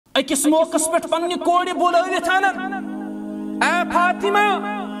اکس موقع پہ پنہ کوڑ بلوت اے فاطمہ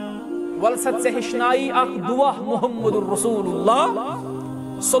ولست سے ہشنائی اخ دعا محمد الرسول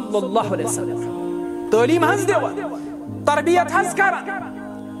اللہ صلی اللہ علیہ وسلم تعلیم ہز دیوا تربیت ہز کران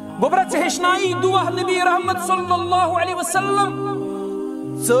گوبرت سے ہشنائی دعا نبی رحمت صلی اللہ علیہ وسلم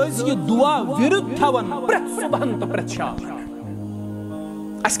سوز یہ دعا ورد تھون پرت صبحن تو پرت شام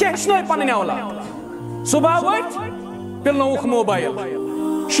اس کے ہشنائی پننے اولاد صبح وقت پلنوک موبائل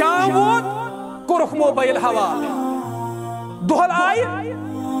شام ووت کورخ موبائل حوالہ دہل آئی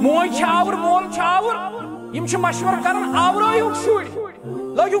موج چھاور مول چھاور یم چھ مشور کرن آورایوک شوڑ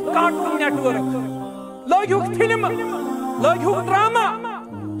لگیوک cartoon net work لگیوک film لگیوک drama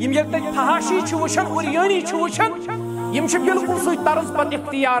M یل تک فحاشی چھ وچھن اور یعنی چھ وچھن یم چھ بالکل سوی طرز پت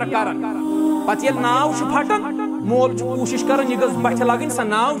اختیار کرن پت یل ناو چھ پھٹن مول چھ کوشش کرن یہ گز بچ لگن سا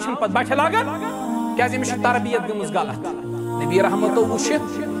ناو چھن پت بچ لگن کیاز یم چھ تربیت گمز غلط نبی رحمتو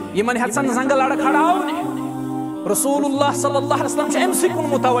وچھت یمن ہتسن زنگ لڑ کھڑاونے رسول اللہ صلی اللہ علیہ وسلم چھ امسی کن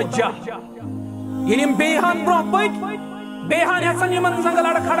متوجہ یلیم بیہان برو پک بیہان ہتسن یمن زنگ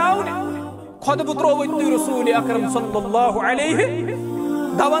لڑ کھڑاونے خود بتروت رسول اکرم صلی اللہ علیہ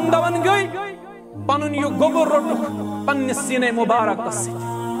دون دون گئی پنن یہ گوبر روٹک پنس سینہ مبارک ست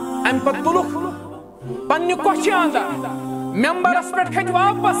ام پت تلک پنہ کوچہ اندر ممبرس پہ کھت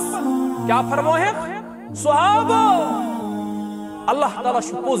واپس کیا فرموہ صحابہ اللہ تعالیٰ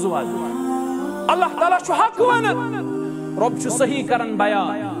چھ پوز ون اللہ تعالیٰ چھ حق ون رب چھ صحیح کرن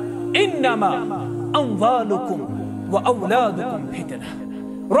بیان انما اموالکم و اولادکم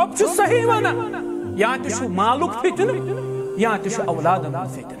فتنہ رب چھ صحیح ون یا تہ مالک فتنہ یا تہ اولادک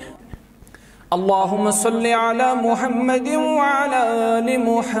فتنہ اللهم صل على محمد وعلى آل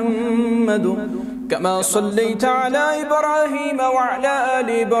محمد كما صليت على إبراهيم وعلى آل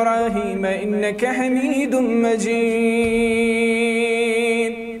إبراهيم إنك حميد مجيد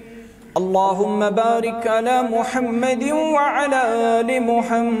اللهم بارك على محمد وعلى آل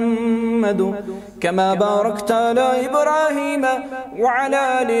محمد كما باركت على إبراهيم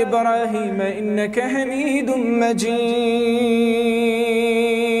وعلى آل إبراهيم إنك حميد مجيد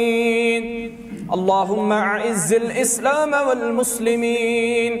اللهم اعز الاسلام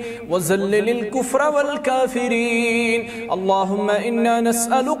والمسلمين وذلل الكفر والكافرين اللهم انا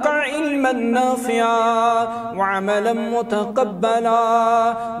نسالك علما نافعا وعملا متقبلا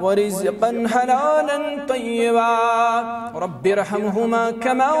ورزقا حلالا طيبا رب ارحمهما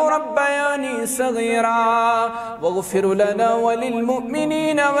كما ربياني صغيرا واغفر لنا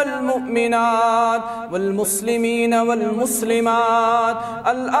وللمؤمنين والمؤمنات والمسلمين والمسلمات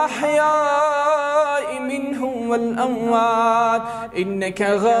الأحياء منهم والأموات إنك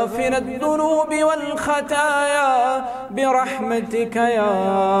غافر الذنوب والخطايا برحمتك يا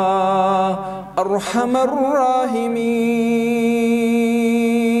أرحم الراحمين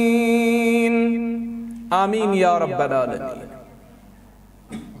آمين يا رب العالمين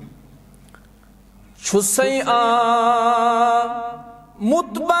شسيئا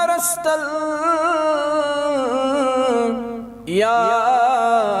متبرستل يا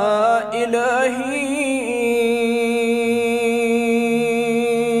إلهي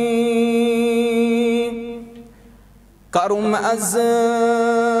کرم از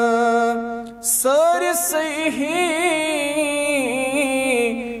سر سہی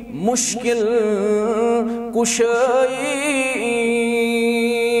مشکل کشائی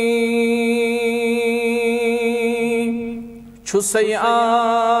چھسیاں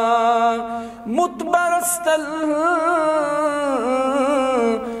متبرستل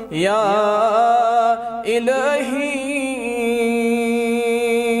یا الہی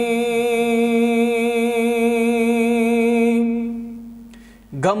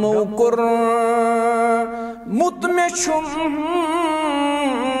غمو کر متمشم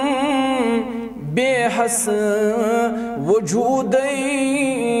بے حس وجودی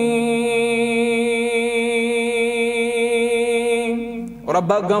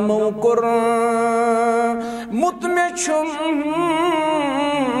رب غمو کر متمشم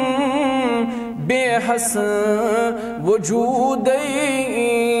بے حس وجودی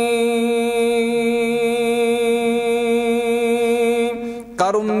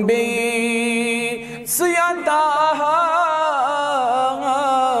کرم بی سیاتا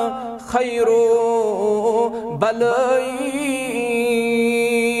خیر و بلائی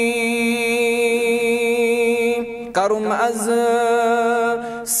کرم از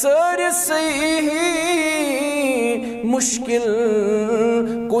سر سہی مشکل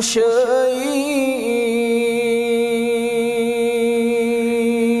کشائی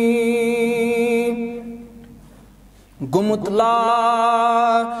گمتلا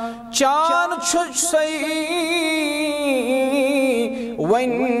چان چھچ سی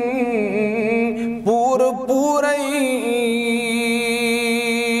وَن پور پوری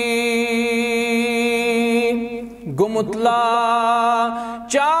گمتلا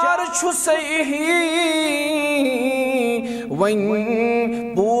چار چھو صحیح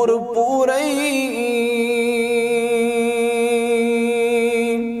وَن پور پوری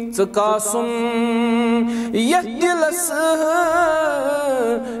ژکاسُن یتھ دلس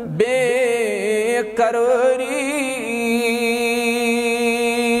بے قراری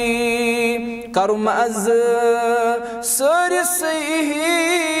کرم از سرسی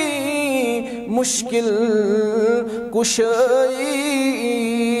مشکل کشائی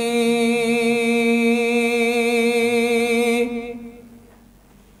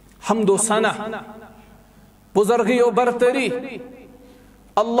حمد و ثنا بزرگی و برتری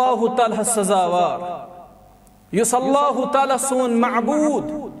اللہ تعالی سزاوار یس اللہ تعالی سون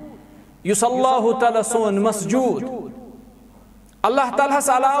معبود یس اللہ تعالی سون مسجود اللہ تعالیٰ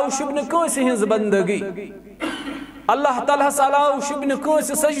علاوہ شبن کٲنٛسہِ ہٕنٛز بندگی اللہ تعالیٰ علاوہ شبن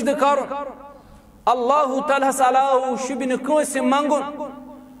کٲنٛسہِ سجدٕ کرُن اللہ تعالیٰ علاوہ شبن کٲنٛسہِ منگُن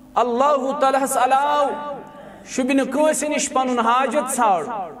اللہ تعالیٰ علاوہ شبن کٲنٛسہِ نِش پنُن حاجت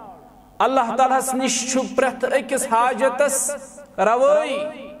ژھانڈُن اللہ تعالیٰ نِش چھُ پرٛٮ۪تھ أکِس حاجتس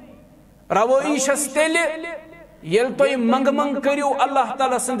روٲیی چھس تیٚلہِ ییٚلہِ تُہۍ منٛگہٕ کٔرِو اللہ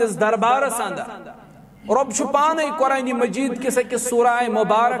تعالیٰ سٕنٛدِس دربارس اندر رب چھُ پانے قرآن مجید کس أکِس سورہ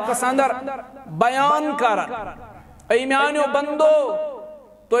مبارکس اندر بیان کران اے میانیو بندو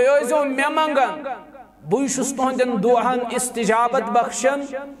تُہۍ ٲسۍزیو مےٚ منگان بٕے چھُس تُہنٛدٮ۪ن دُعاہن استجابت بخشن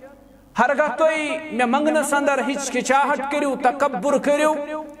ہرگاہ تُہۍ مےٚ منگنس اندر ہچکچاہٹ کٔرِو تکبر کٔرِو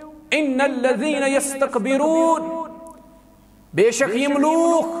ان الذین یستکبرون بے شک یم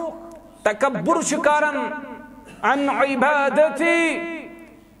لوٗکھ تکبر چھِ کران عن عبادتی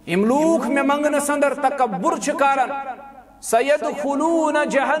یم لوگ میں منگنس اندر تکبر چھ کران سیدخلون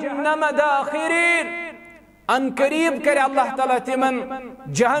جہنم داخرین ان قریب کرے اللہ تعالیٰ تمن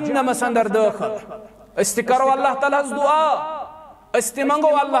جہنم اندر داخل استی کرو اللہ تعالیٰ دعا استی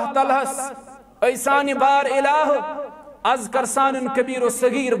منگو اللہ تعالیٰ اے سانی بار الہ از کر سانن کبیر و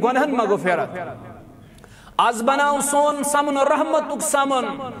صغیر گنہن مغفرت از بناو سون سمن رحمتک سمن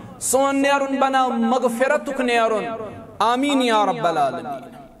سون نیرن بناو مغفرتک نیرن آمین یا رب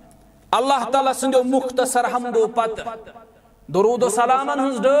العالمین اللہ تعالیٰ سندو مختصر حمد و پت درود و سلامن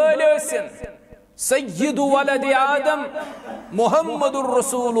ہنز ڈال ٲسِن سید ولد آدم محمد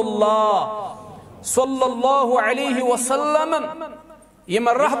الرسول اللہ صلی اللہ علیہ وسلم یم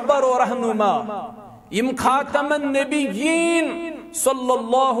رہبر و رہنما یم خاتم النبیین صلی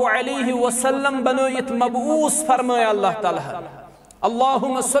اللہ علیہ وسلم بنویت مبعوث فرمائے اللہ تعالیٰ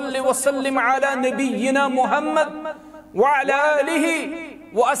اللہم صلی وسلم علی نبینا محمد وعلى آلہ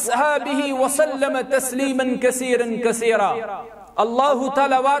وأصحابه وسلم تسليما كثيرا كثيرا الله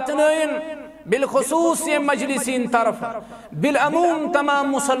تعالى واتنين بالخصوص مجلسين طرف بالعموم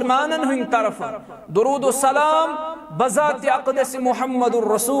تمام مسلمانن طرف درود السلام بذات اقدس محمد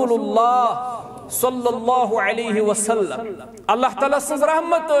رسول الله صلى الله عليه وسلم الله تعالى سنز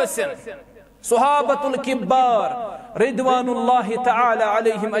رحمت وسن صحابة الكبار رضوان الله تعالى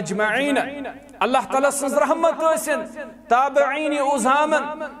عليهم أجمعين اللہ تعالیٰ سنز رحمت وسن تابعین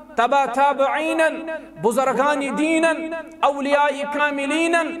ازامن تبا تابعین بزرگان دین اولیاء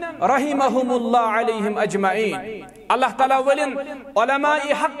کاملین رحمهم اللہ علیہم اجمعین اللہ تعالیٰ ولن علماء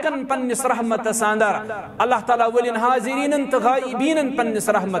حقا پنس رحمت ساندر اللہ تعالیٰ ولن حاضرین غائبین پنس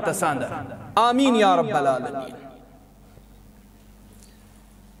رحمت ساندر آمین یا رب العالمین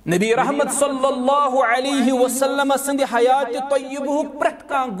نبی رحمت صلی اللہ علیہ وسلم سندھ حیات طیبہ پرت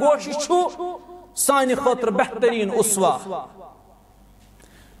کان گوش چھو سانی خاطر بہترین اسوا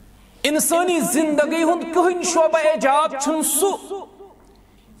انسانی زندگی ہند کہن شعبہ ایجاب چھن سو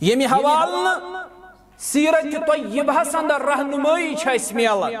یمی حوالنا سیرت طیبہ سندر رہنمائی چھا اسمی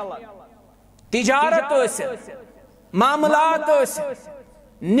اللہ تجارت اسے معاملات اسے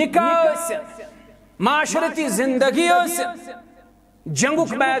نکاح اسے معاشرتی زندگی اسے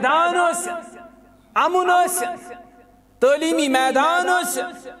جنگک میدان اسے امن اسے تعلیمی میدان اسے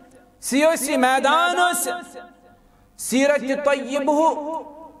سیاسی میدان اسے سیرت طیبہ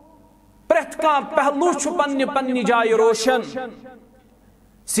پرت کان پہلو چھو پنی پنی جائے روشن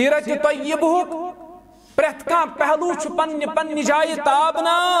سیرت طیبہ پرت کان پہلو چھو پنی پنی جائے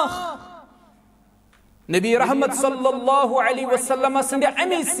تابناخ نبی رحمت صلی اللہ علیہ وسلم سندے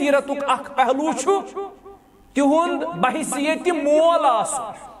امی سیرتک اخ پہلو چھو تہند بحیثیت مول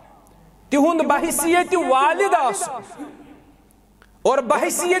آسو تہند بحیثیت والد آسو اور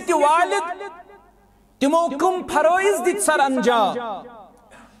بحیثیت والد تمو کم فرائض دت سر انجام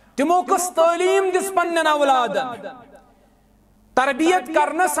تمو کس تعلیم دس پنن اولادن تربیت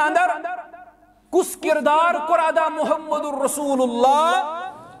کرنا ساندر کس کردار کر ادا محمد الرسول اللہ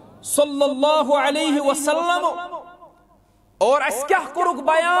صلی اللہ علیہ وسلم اور اس کیا کرک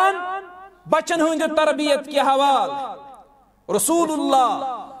بیان بچن ہند تربیت کی حوال رسول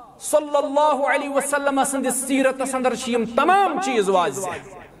اللہ صلی اللہ علیہ وسلم سند سیرت سندر شیم تمام چیز واضح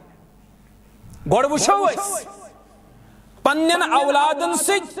گوڑ وچھو اس پنن اولادن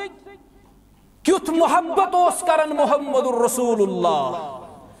سج کیت محبت اس کرن محمد الرسول اللہ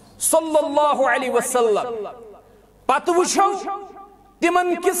صلی اللہ علیہ وسلم پت وچھو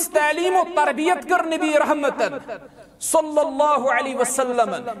تمن کس تعلیم و تربیت کر نبی رحمت صلی اللہ علیہ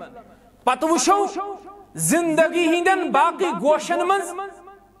وسلم پت وچھو زندگی ہندن باقی گوشن من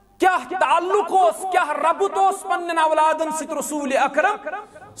کیا تعلق اس کیا ربط اس پنن اولادن ست رسول اکرم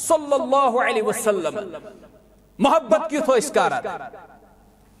صلی اللہ علیہ وسلم محبت کی تو اس کارا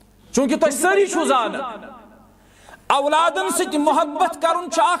چونکہ تو سری شوزان اولادن ست محبت کرن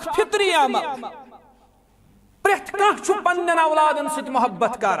چاک فطری عمل پرت کانٛہہ چھُ پننن اولادن ست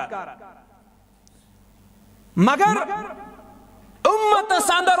محبت کران مگر امت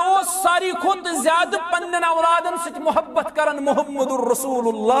ساندر اوس ساری کھوت زیادہ پننن اولادن ست محبت کرن محمد الرسول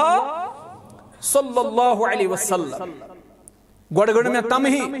اللہ صلی اللہ علیہ وسلم گوڑ میں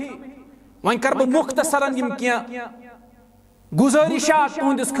تمہی وہیں کر بہ مختصراً یم کیا گزارشات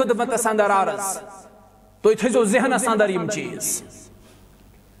تہندس خدمت اندر عرض تو تھیزو ذہن اندر یم چیز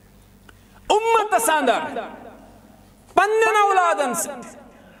امت اندر پنن اولادن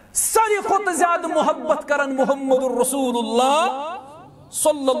ساری خود زیادہ محبت کرن محمد الرسول اللہ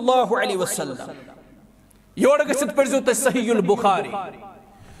صلی اللہ علیہ وسلم یوڑ گسد پرزو تے صحیح البخاری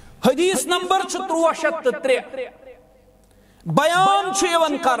حدیث نمبر 303 بیان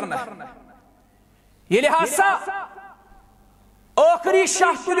چھیون کرنا یہ لحاظا آخری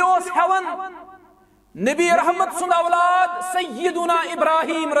شاہ تلیوس حیون نبی رحمت سن اولاد سیدنا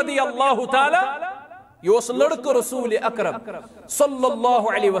ابراہیم رضی اللہ تعالی یہ لڑک رسول اکرم صلی اللہ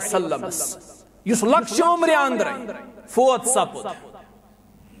علیہ وسلم اس لکش عمر اندر فوت سپد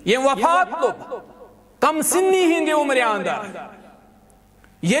یہ وفات لوگ کم سنی ہندی عمر اندر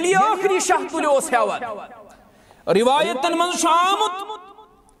یہ آخری شاہ تلیوس حیون روایتن من شامت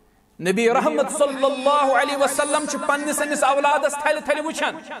نبی رحمت صلی اللہ علیہ وسلم چھ پنس انس اولادس تھل تھل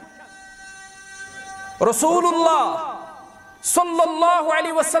وچھن رسول اللہ صلی اللہ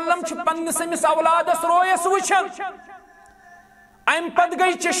علیہ وسلم چھ پنس انس اولادس رویس وچھن ام پد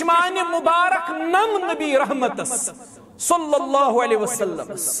گئی چشمان مبارک نم نبی رحمت صلی اللہ علیہ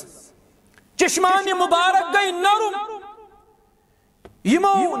وسلم چشمان مبارک گئی نرم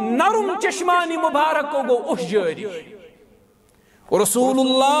یمو نرم چشمان مبارک گو اش جاری رسول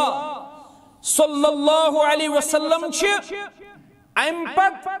اللہ صلی اللہ علیہ وسلم چھ ام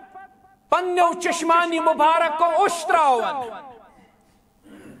پت پنیو چشمانی مبارک کو اشتراون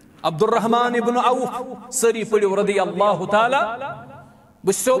عبد الرحمن ابن عوف سری پڑیو رضی اللہ تعالی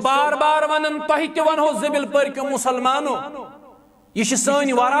بسو بار بار ونن تہت ونہو زبل پر کے مسلمانو یہ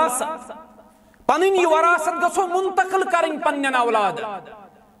سانی وراثت پنن یہ وراثت گسو منتقل کرن پنن اولاد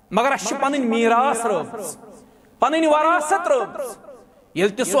مگر اش پنن میراث ربز پنن وراثت ربز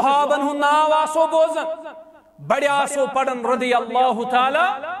یلت صحابن ہن ناو آسو بوزن بڑے آسو پڑن رضی اللہ تعالی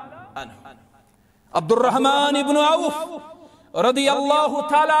عنہ عبد الرحمن ابن عوف رضی اللہ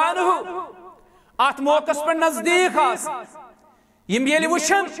تعالی عنہ آت موقع پر نزدیک آس یم یلی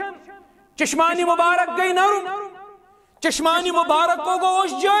وشن چشمانی مبارک گئی نرم چشمانی مبارک کو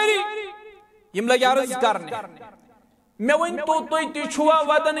گوش جاری یم لگی عرض کرنے میں ون تو چھوا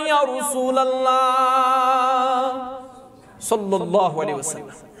ودن یا رسول اللہ صلی اللہ علیہ وسلم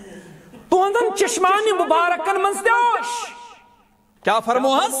تو اندن چشمانی مبارکن منز دیوش کیا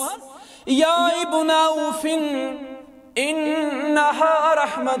فرمو ہس یا ابن عوف انہا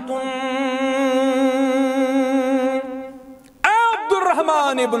رحمت عبد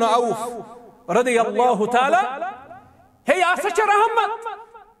الرحمن ابن عوف رضی اللہ تعالی ہے یا سچ رحمت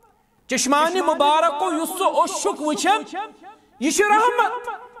چشمانی مبارک کو یسو اشک وچھن یہ رحمت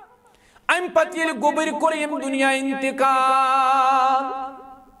ام پت یل گوبر کریم دنیا انتقال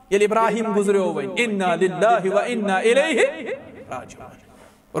یل ابراہیم گزریو وین انا للہ و انا الیہ راجعون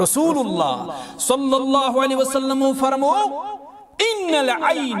رسول اللہ صلی اللہ علیہ وسلم فرمو ان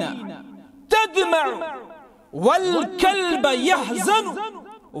العین تدمع والکلب یحزن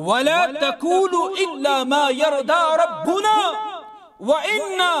ولا تقول الا ما يرضى ربنا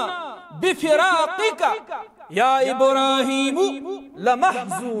وإنا بفراقك يا إبراهيم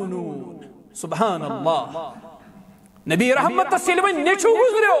لمحزونون سبحان اللہ نبی رحمت سلوین نیچو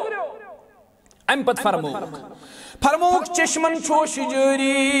گزریو ام پت فرموک چشمن چوش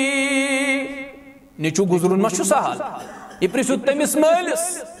جاری نیچو گزرون مشو سہل یہ پرسو تمس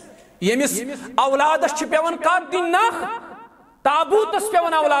مالس یمس اولادس چھ پیوان کات دن نخ تابوتس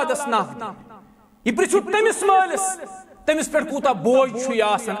پیوان اولادس نخ یہ پرسو تمس مالس تمس پر کوتا بوجھ چھو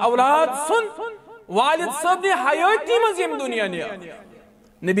آسان اولاد سن والد صاحب نے حیاتی مزیم دنیا نے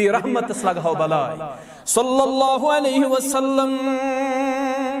نبی رحمت لگاو بلائی صلی اللہ علیہ وسلم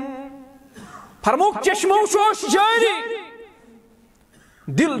فرموک چشمو شوش جاری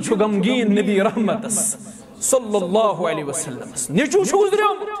دل چھو غمگین نبی رحمت صلی اللہ علیہ وسلم نیچو چھو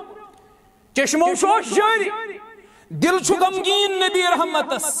گزریوں چشمو شوش جاری دل چھو غمگین نبی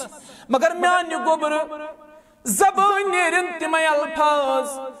رحمت مگر میانی گوبر زبان نیرن تیمائی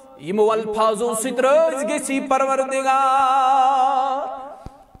الفاظ یمو الفاظو سترز گسی پروردگار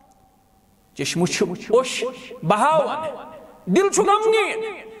چشمو چھوش بہاوان دل چھو غمگین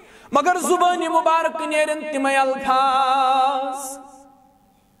مگر زبانی مبارک نیرن تیمائی الفاظ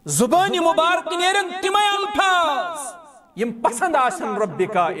زبانی مبارک نیرن تیمائی الفاظ یم پسند آسن رب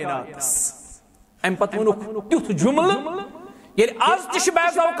کائناتس ام پتونک تیوت جمل یعنی آز تش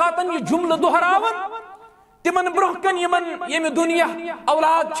بعض اوقاتن یہ جمل دہراون تمن برہکن یم دنیا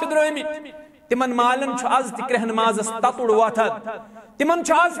اولاد چھدرمی تمن مالن چھ آز تک رہنمازس تطڑ واتن تمن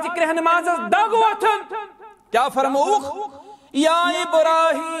چھ آز تک رہنمازس دگ واتن کیا فرموخ یا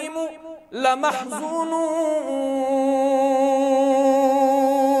ابراہیم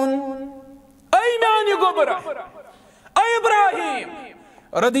لمحزونون اے میانی گبرہ اے ابراہیم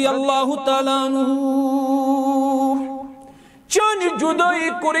رضی اللہ تعالیٰ عنہ چانی جدائی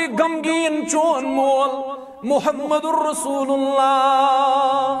کوری غمگین چون مول محمد الرسول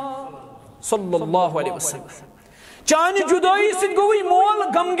اللہ صلی اللہ علیہ وسلم چانی جدائی سید گوئی مول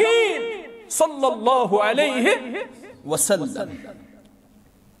غمگین صلی اللہ علیہ وسلم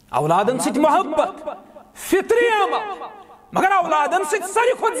اولادن سید محبت فطری عمل مگر اولادن سید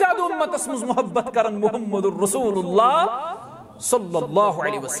ساری خود زیادہ امت اسمز محبت کرن محمد الرسول اللہ صلی اللہ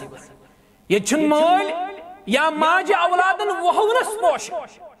علیہ وسلم یہ چھن مال یا ماج اولادن وہونس پوش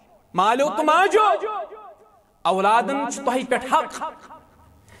مالو تو ماجو اولادن چھتوہی پیٹ حق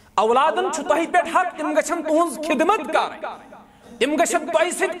اولادن چھتوہی پیٹ حق تم گچھن تونز خدمت کریں تم گچھن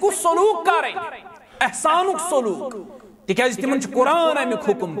توہی سید کو سلوک کریں احسانک سلوک تکیز تمن چھ قرآن امیک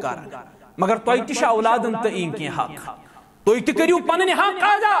حکم کریں مگر توہی تش اولادن تا این کی حق توہی تکریو پنن حق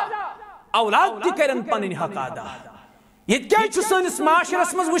آدھا اولاد تکرن پنن حق آدھا یہ کیا چھو سنس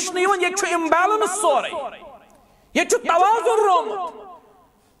معاشرس مز وشنیون یہ چھو امبیلنس سوری یہ چھو توازن رومت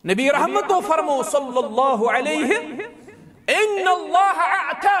نبی رحمت و فرمو صلی اللہ علیہ ان اللہ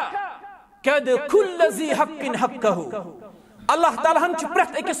اعتا کد کل ذی حق حقہو اللہ تعالیٰ ہن چھ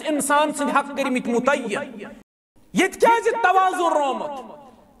پرت ایکس انسان سے حق کرمیت متعین یہ کیا جی توازن رومت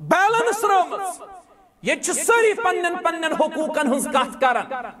بیلنس رومت یہ چھو سری پنن پنن حقوقن ہنس کات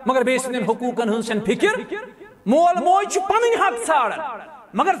کرن مگر بیسنن حقوقن ہنسن فکر مول موج پنن حق ژھارن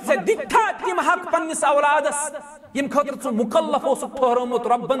مگر ژے دِتھا تم حق پنس اولادس یم خاطر ژٕ مکلف اوسُکھ ٹھہرومُت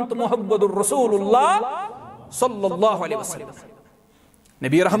ربن تہٕ محمد الرسول اللہ صلی اللہ علیہ وسلم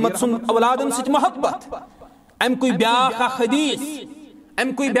نبی رحمت سن اولادن سۭتۍ محبت ام کوئی بیاکھ اکھ حدیث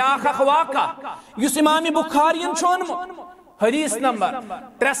ام کوئی بیاکھ اکھ واقعہ یُس امام بخارین چھُ اوٚنمُت حدیث نمبر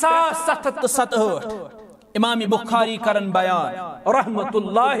 3767 امام بخاری کرن بیان رحمت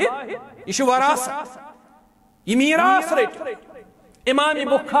اللہ یہ چھُ وراثت یہ میراث رٹ امام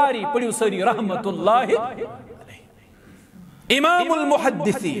بخاری پڑھو سری رحمت اللہ امام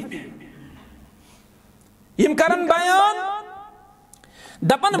المحدثین یم کرن بیان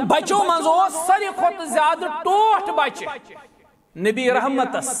دپن بچو منزو ساری خود زیادہ ٹوٹ بچے نبی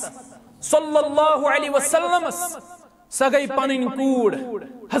رحمتس صلی اللہ علیہ وسلم سگئی پنن کوڑ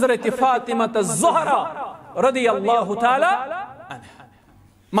حضرت فاطمہ الزہرا رضی اللہ تعالی عنہ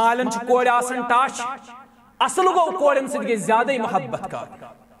مالن چھ کوڑ آسن ٹاش اصل گو کوڑن سے گئی زیادہ محبت کر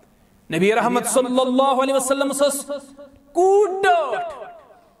نبی رحمت صلی اللہ علیہ وسلم سس کوڑ ٹوٹ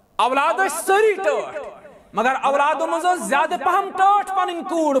اولاد سری ٹوٹ مگر اولادوں میں زیادہ پہم ٹوٹ پنن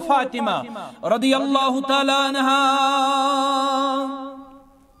کوڑ فاطمہ رضی اللہ تعالی عنہ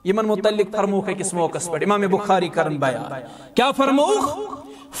یمن متعلق فرموخ ہے کس موقع پر امام بخاری کرن بیان کیا فرموخ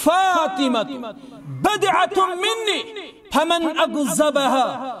فاطمہ بدعت منی فمن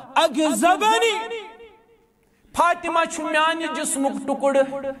اگزبها اگزبنی فاطمہ چھو میانی جسمک ٹکڑ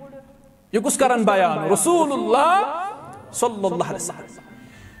یہ کس کرن بیان رسول اللہ صلی اللہ علیہ وسلم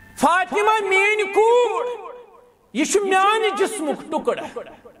فاطمہ مین کوڑ یہ چھو میانی جسمک ٹکڑ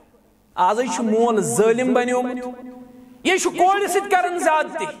آج یہ چھو مول ظالم بنیومت یہ چھو کوڑ سید کرن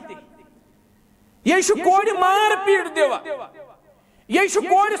زیادتی یہ چھو کوڑ مار پیڑ دیوا یہ چھو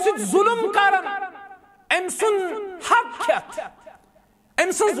کوڑ سید ظلم کرن امسن حق کھت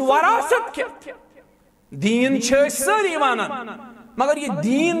امسن وراثت کھت دین ساری وانان مگر یہ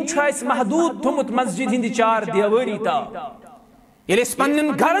دین محدود تھومت مسجد ہند 4 دیواری تا یل پنن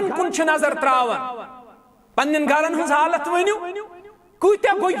گھرن کن نظر تراوان پنن گھرن ہز حالت ونیو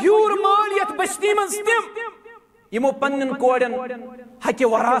کوتیا گو یور مال یت بستی من تم یمو پنن کوڑن حق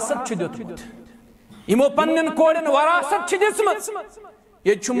وراثت دیتمت یمو پنن کوڑن وراثت دسمت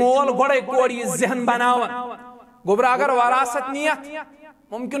یہ مول گوڑے کوڑ یہ ذہن بناوان گوبرا اگر وراثت نیت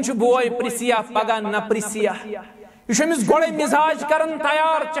ممکن بوئے پرسیا پگہ نہ پرسیا یہ امس گوڑے مزاج کرن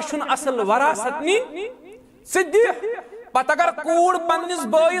تیار چشن اصل وراثت نی سدی پتہ اگر کوڑ پنس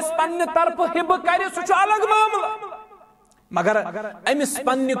بائس پنہ طرف ہب کرے سہ الگ معاملہ مگر امس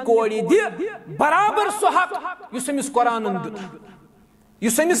پنہ کوڑی دی برابر سہ حق اس امس قرآن دت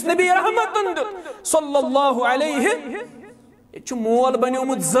اس امس نبی رحمت دت صلی اللہ علیہ یہ مول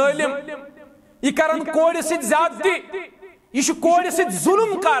بنیومت ظالم یہ کرن کوڑ سۭتۍ زیادتی یہ کوڑ سۭتۍ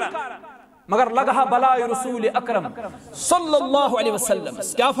ظلم کران مگر لگہا بلائے رسول اکرم صلی اللہ علیہ وسلم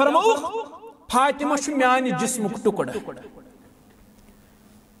کیا فرماؤ فاطمہ چھ میانہ جسمک ٹکڑ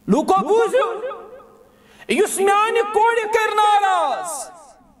لوکو بوزو یس میانہ کوڑ کر ناراض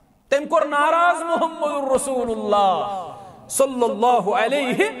تم کور ناراض محمد رسول اللہ صلی اللہ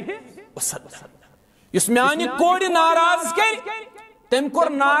علیہ وسلم یس میانہ کوڑ ناراض کر تم کور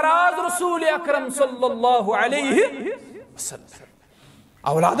ناراض رسول اکرم صلی اللہ علیہ وسلم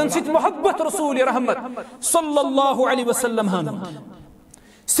اولادن سیت محبت رسول رحمت صلی اللہ علیہ وسلم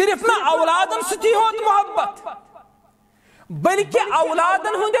صرف نہ اولادن سیتی ہوت محبت بلکہ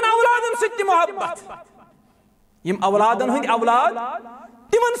اولادن سیتی محبت یم اولادن ہند اولاد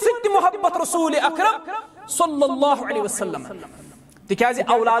تمن سیتی محبت رسول اکرم صلی اللہ علیہ وسلم تکیازِ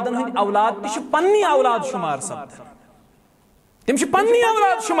اولادن ہند اولاد تش پنی اولاد شمار سپدان تم پنی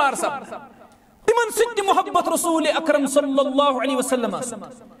اولاد شمار سپدان تمن سیتی محبت رسول اکرم صلی اللہ علیہ وسلم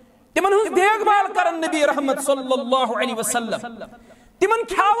تمن ہند دیکھ بھال کرن نبی رحمت صلی اللہ علیہ وسلم تمن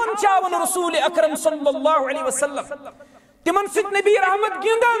کھاون چاون رسول اکرم صلی اللہ علیہ وسلم تمن سیت نبی رحمت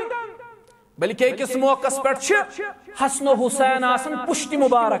گندن بلکہ ایکس موقع پہ حسن و حسین آسن پشت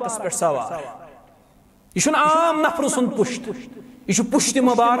مبارکس پہ سوار یہ عام نفر سن پشت یہ پشت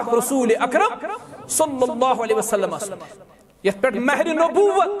مبارک رسول اکرم صلی اللہ علیہ وسلم یت پہ مہر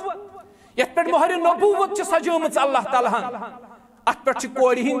نبوت یت پہ مہر نبوت سجومت اللہ تعالیٰ ات پہ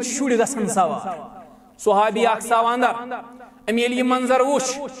کوڑ ہند شر گھن سوار صحابی اخ سواندر ام یل یہ منظر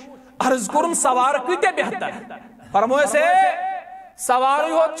وچ عرض کرن سوار کتیا بہتر فرمو سے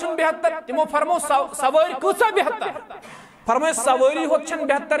سواری ہوت چھن بہتر تمو فرمو سواری کسا بہتر فرمو سواری ہوت چھن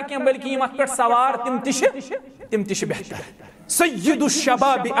بہتر کیا بلکہ یہ مت پر سوار تم تش بہتر سید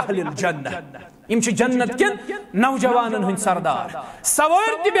الشباب اہل الجنہ یم جنت کن نوجوانن ہند سردار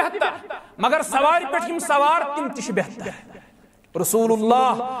سوار تی بہتر مگر سواری پہ یم سوار تم تش بہتر رسول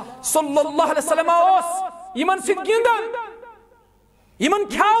اللہ صلی اللہ علیہ وسلم یمن سید گندن یمن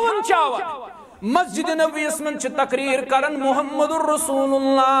کھاون چاون مسجد نبوی من تقریر کرن محمد الرسول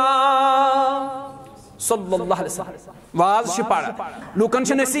اللہ صلی اللہ علیہ وسلم واز پڑا لوکن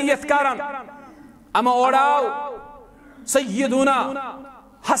نصیحت کرن اما اوڑاو سیدنا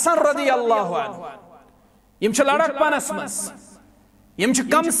حسن رضی اللہ عنہ یم لڑک پنس مز یم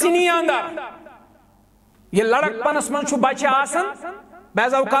کم سنی اندر یہ لڑک پنس من بچہ آسن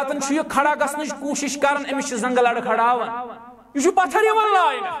بعض اوقاتن یہ کھڑا گھنچ کوشش کرن امس زنگ لڑ کھڑاون یہ پتھر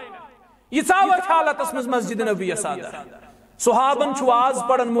لائن یہ ثابت حالت اس مسجد نبی اندر صحابن آز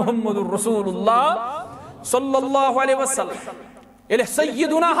پڑھن محمد الرسول اللہ صلی اللہ علیہ وسلم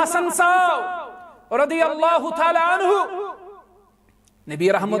سیدنا حسن صاحب رضی اللہ تعالی عنہ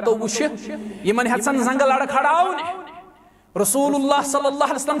نبی رحمت وچھ یمن حسن زنگ لڑ کھڑاون رسول اللہ صلی اللہ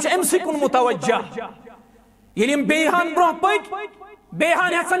علیہ وسلم امس کن متوجہ یل بیہان برہ پک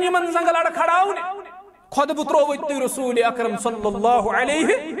بیہان حسن یمن زنگ لڑ کھڑاون خود بتروت رسول اکرم صلی اللہ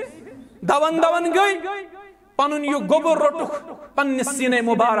علیہ دون دون گئی پنن یہ گوبر روٹک پنس سینے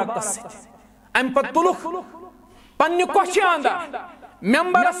مبارک ام پت تلک پنہ کوچہ اندر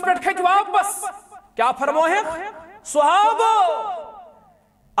ممبرس پہ کھت واپس کیا فرمو ہے صحابہ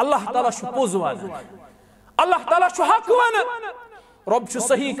اللہ تعالیٰ پوز ون اللہ تعالیٰ حق ون رب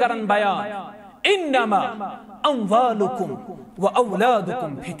صحیح کرن بیان انما اموالکم و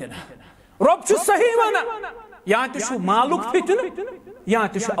اولادکم فتنہ رب صحیح ون یا تو مالک فتنہ یا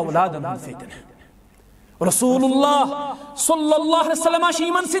تو اولادن فتنہ رسول اللہ صلی اللہ علیہ وسلم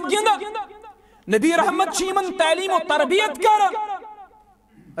شیمن سید گندن نبی رحمت شیمن تعلیم و تربیت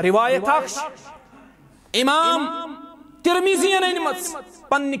کرن روایت اخش امام ترمیزی انمت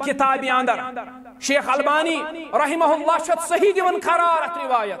پن کتابی اندر شیخ البانی رحمہ اللہ شد صحیح دیون قرارت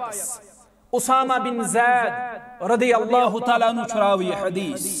روایت اسامہ بن زید رضی اللہ تعالیٰ عنہ چراوی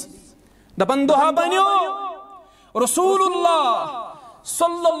حدیث دپن دہا بنیو رسول اللہ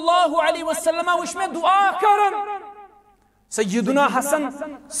صلی اللہ علیہ وسلم وش میں دعا کرن سیدنا حسن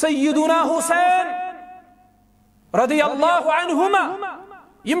سیدنا حسین رضی اللہ عنہما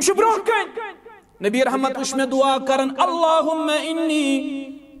یم شبروہ کن نبی رحمت وش میں دعا کرن اللہم انی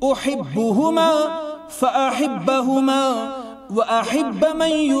احبہما فاحبہما واحب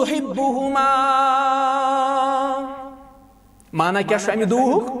من یحبہما مانا کیا شامی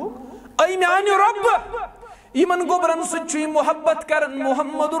دوہ اے میانی رب یمن گبرن سچوی محبت کرن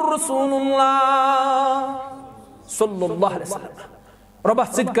محمد الرسول اللہ صلی اللہ علیہ وسلم ربا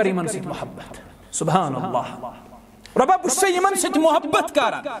سد کر یمن سچ محبت سبحان اللہ ربا بس یمن سچ محبت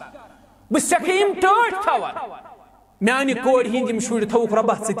کرن بس سکیم ٹوٹ تھاوان میانی کوڑ ہندیم شوڑ تھوک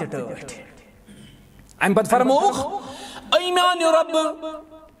ربا سچ ٹوٹ ام پت فرموخ اے میانی رب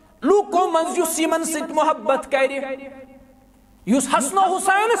لوکو منز یس یمن سچ محبت کری یس حسن و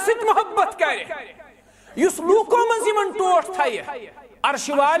حسین سچ محبت کری یس لوکو منز یمن ٹوٹ تھائی عرش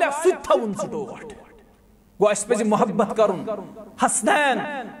والا سچ تھون سے ٹوٹ گو اس پہ محبت کرن حسنین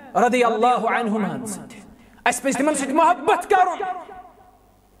رضی اللہ عنہما سچ اس پہ تمن سچ محبت کرن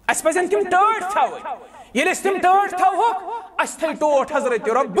اس پہ تم ٹوٹ تھاوئی یہ لس تم ٹوٹ تھاوک اس تھائی ٹوٹ حضرت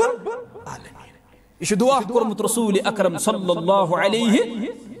رب العالمین یہ دعا کرمت رسول اکرم صلی اللہ علیہ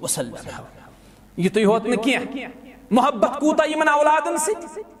وسلم یہ تو ہوت نہ کیا محبت کوتا یمن اولادن سے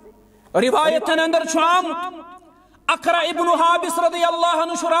روایتن اندر چھام اقرا ابن حابس رضی اللہ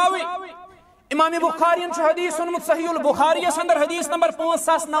عنہ شراوی امام بخاری ان حدیث سنمت صحیح البخاری اندر حدیث نمبر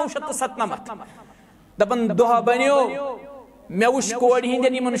 5997 دپن دعا بنیو میں وش کوڑ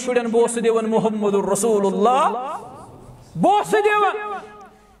ہندین یمن شڑن بوس دیون محمد الرسول اللہ بوس دیون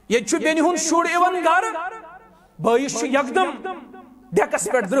یہ چھو بینی ہون شوڑ ایون گار بائیش چھو یکدم دیکس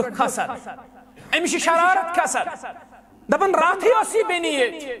پر درخ کھسر امیشی شرارت کھسر دپن رات ہی اسی بینی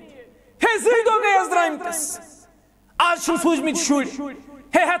یہ ہے زید ہو گئے ازرائم کس آج چھو سوچ میں شوڑ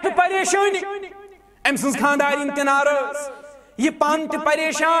ہے تو پریشانی امسنس خانداری انتنارز یہ پانت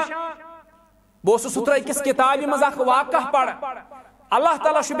پریشان بوسو سترہ کس کتابی مزاق واقع پڑا اللہ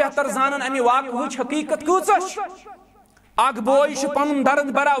تعالیٰ شو بہتر زانن امی واقع ہوچ حقیقت کوچش آگ بوئی شو پن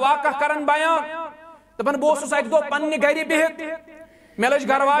درد برا واقع کرن بیان دپن بوسو سا ایک دو پنی گھری بہت ملج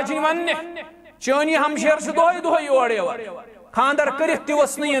گرواجی وننے چونی ہمشیر سے دوئی اوڑے خاندر کرت تی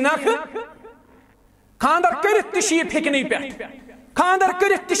وسنی نخ خاندر کرت تشی پھکنی پیٹ خاندر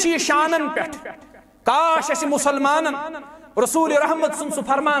کرت تشی شانن پیٹ کاش ایسی مسلمانن رسول رحمت سن سو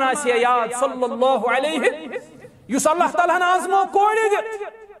فرمان آسی یاد صلی اللہ علیہ یس اللہ تعالیٰ نازمو کوڑی دیت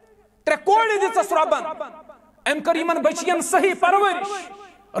ترے کوڑی دیت سس ربن ام کریمن بچین صحیح پرورش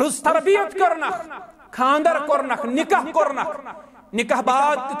رز تربیت کرنک خاندر کرنک نکاح کرنک نکاح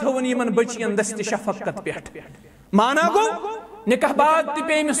بعد تھون یمن بچین دست شفقت پیٹ مانا گو نکاح بعد تی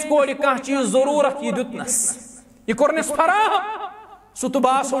پیمس کوڑی کان چیز ضرورت یہ دیتنس یہ کرنس فراہم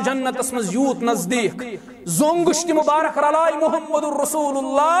ستباس و جنت اسمز یوت نزدیک زنگشت مبارک رلائی محمد الرسول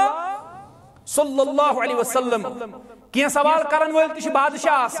اللہ صلی اللہ علیہ وسلم کیا سوال کرن ویل تیش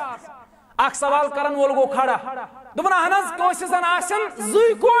بادشاہ آسا اک سوال کرن ویل گو کھڑا دبنا ہنز کوئی زن آسن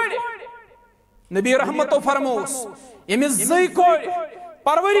زی کوڑی نبی رحمت و فرموس یمیز زی کوڑی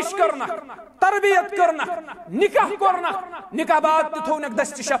پرورش کرنک تربیت کرنک نکاح کرنک نکاح بعد تھونک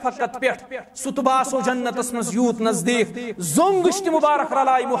دست شفقت پیٹ ستباس و جنت اسمز یوت نزدیک زنگشت مبارک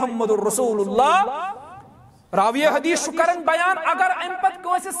رلائی محمد الرسول اللہ راوی حدیث شکرن بیان اگر امپت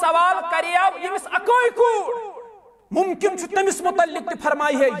کو سے سوال کریاو یمس اکوئی کوڑ ممکن چھو تمس متعلق تی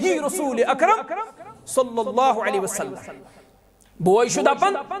فرمائی ہے یہ رسول اکرم صلی اللہ علیہ وسلم بوئی شو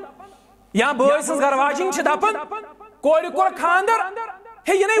دپن یا بوئی سنس گرواجین چھ دپن کوڑی کور خاندر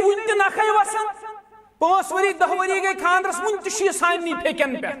ہے یہ نہیں ونتی نخی وسن 5 وری 10 وری گئی خاندرس ونتی شی سانی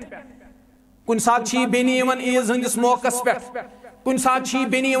پھیکن پیٹ کن ساتھ چھی بینی ون عیز ہندس موقعس پیٹ کن ساتھ چھی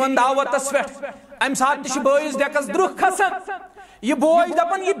بینی ون دعوتس پیٹ ام ساتھ تش بوئیز دیکھس درخ کھسن یہ بوئی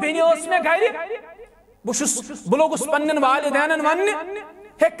دپن یہ بینی اس میں گھری بلوگس پنن والدینن ون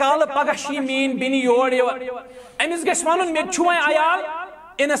ہے کال پگہ شی مین بینی یور امس گھس ون مے چھویں عیال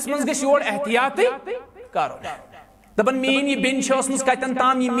انس منز گھس یور احتیاطی کرو دپن مین یہ بین چھ کتن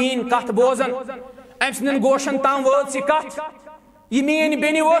تام یہ مین کت بوزن ام سن گوشن تام وٲژ یہ کت یہ مین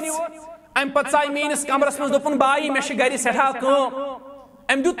بینی وٕژ ام پتہ ژاے میٲنِس کمرس منٛز دوٚپُن بایی مےٚ چھِ گرِ سٮ۪ٹھاہ کٲم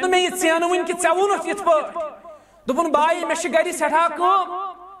ام دیُت نہٕ مےٚ یہِ ژینہٕ وٕنہِ کہِ ژےٚ ووٚنُتھ یِتھ پٲٹھۍ دوٚپُن بایی مےٚ چھِ گرِ سٮ۪ٹھاہ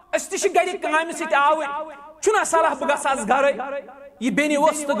کٲم أسۍ تہِ چھِ گرِ کامہِ سۭتۍ آوٕرۍ چھُنا صلاح بہٕ گژھٕ آز گرے یہِ بیٚنہِ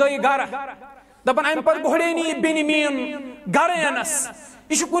ؤژھ تہٕ گٔے گرٕ دپان ام پتہٕ گۄڈے نہٕ یہِ بیٚنہِ میٛٲنۍ گرے انس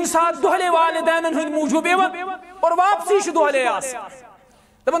یہ چھُ کُنہِ ساتہٕ دۄہلے والدینن ہٕنٛدۍ موٗجوٗب یِوان اور واپسی چھِ دۄہلے آسان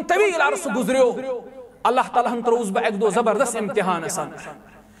دپان طویل عرصہٕ گُزریو اللہ تعالیٰ ہن ترٛووُس بہٕ اکہِ دۄہ زبردست امتحانس اندر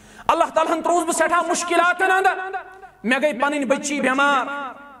اللہ تعالیٰ ہن تروس بہ سٹھا مشکلات اندر مے گئی پنن بچی بیمار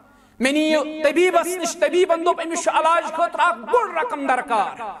میں نیو طبیبس نش طبیبن دوپ امس علاج خاطر اخ بڑ رقم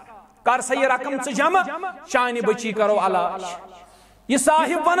درکار کر سا یہ رقم ژٕ جمع چانہ بچی کرو علاج یہ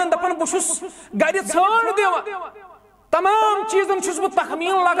صاحب ونن دپن بہ چھس گرِ ژھانڈ دِوان تمام چیزن چھس بہ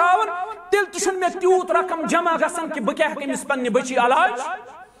تخمین لگاون تیل تہ چھُنہٕ مےٚ تیوٗت رقم جمع گژھان کہ بہ کیٛاہ ہٮ۪کہٕ أمِس پننہِ بچی علاج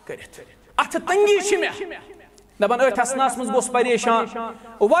کٔرِتھ اتھ تنگی چھ مےٚ دپان أتھۍ اسناس منٛز گوٚژھ پریشان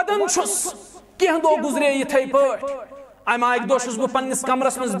ودان چھُس کینٛہہ دۄہ گُزرے یِتھے پٲٹھۍ امہ اکہِ دۄہ چھُس بہٕ پننِس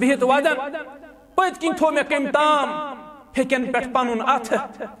کمرس منٛز بِہِتھ ودان پٔتۍ کِنۍ تھوٚو مےٚ کٔمۍ تام پھیٚکٮ۪ن پٮ۪ٹھ پنُن اتھٕ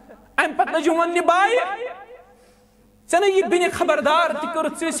امہِ پتہٕ لٔجِم وننہِ بایہِ ژےٚ نَے یہِ بیٚنہِ خبردار تہِ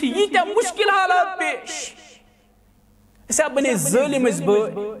کٔرٕتھ ژٕ ٲسی ییٖتیاہ مُشکِل حالات پیش أسۍ بنے ظٲلِم أسۍ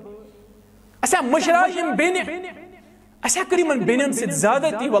بٲے أسۍ مٔشراے یِم بیٚنہِ أسۍ کٔر یِمن بیٚنٮ۪ن سۭتۍ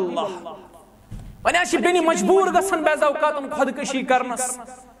زیادتی واللہ وۄنۍ چھِ بیٚنہِ مجبوٗر گژھان بعض اوقاتن خۄدکٔشی کرنس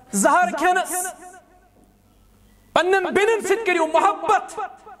زہر کھٮ۪نس پننٮ۪ن بیٚنٮ۪ن سۭتۍ کٔرِو محبت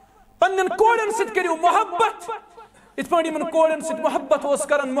پننٮ۪ن کورٮ۪ن سۭتۍ کٔرِو محبت یِتھ پٲٹھۍ یِمن کورٮ۪ن سۭتۍ محبت اوس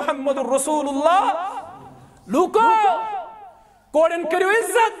کران محمد رسول اللہ لوٗکو کورٮ۪ن کٔرِو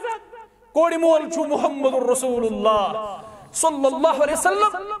عزت کورِ مول چھُ محمد رسول اللہ صلی اللہ علیہ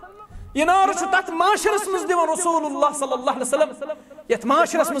وسلم یہ نار چھُ تتھ معاشرس منٛز دِوان رسول اللہ صلی اللہ علیہ وسلم یتھ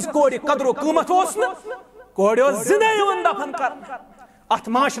معاشرس منٛز کورِ قدر و قۭمت اوس نہٕ کورِ اوس زندے یِوان دفن کرنہٕ اتھ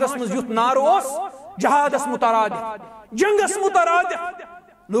معاشرس منٛز یُتھ نار اوس جہادس مترادف جنگس مترادف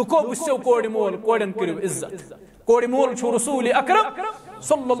لوٗکو وٕچھِو کورِ مول کورٮ۪ن کٔرِو عزت کورِ مول چھُ رسول اکرم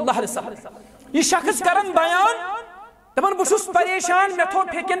صلی اللہ علیہ وسلم یہ شخص کران بیان دپان بہٕ چھُس پریشان مےٚ تھوٚو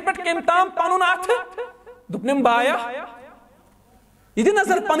پھیٚکٮ۪ن پٮ۪ٹھ کٔمۍ تام پنُن اتھٕ دوٚپنم بایا یہ دِ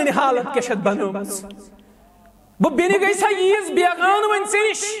نظر پنٕنۍ حالت کیٛاہ چھتھ بنٲومٕژ بہٕ بیٚنہِ گٔے سا ییٖژ بیگان وۄنۍ ژےٚ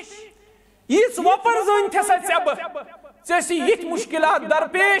نِش ییٖژ وۄپر زٲنۍ سا ژےٚ بہٕ ژےٚ ٲسی یِتھۍ مُشکلات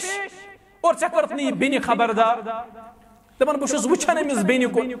درپیش اور ژےٚ کٔرٕتھ نہٕ یہِ بیٚنہِ خبردار دپان بہٕ چھُس وٕچھان أمِس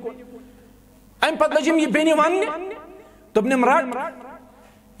بیٚنہِ کُن امہِ پتہٕ لٔجِم یہِ بیٚنہِ وننہِ دوٚپنم رٹ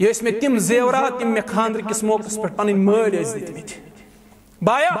یہ ٲسۍ مےٚ تِم زیورات یِم مےٚ خاندرٕ کِس موقعس پٮ۪ٹھ پنٕنۍ مٲلۍ ٲسۍ دِتمٕتۍ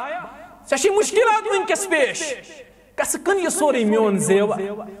بایا ژےٚ چھِ مُشکلات وٕنکٮ۪س پیش گژھٕ کٕن یہِ سورُے میون زیور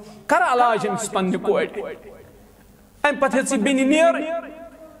کر علاج أمِس پننہِ کورِ امہِ پتہٕ ہیٚژ یہِ بیٚنہِ نیرٕنۍ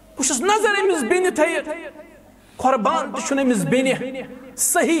بہٕ چھُس نظر أمِس بیٚنہِ تھٲیِتھ قۄربان تہِ چھُنہٕ أمِس بیٚنہِ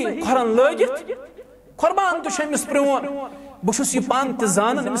صحیح کھۄرن لٲگِتھ قۄربان تہِ چھُ أمِس پرٛون بہٕ چھُس یہِ پانہٕ تہِ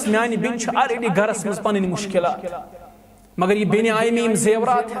زانان أمِس میانہِ بیٚنہِ چھِ آلریڈی گرس منٛز پنٕنۍ مُشکلات مگر یہ بیٚنہِ آیہِ مےٚ یِم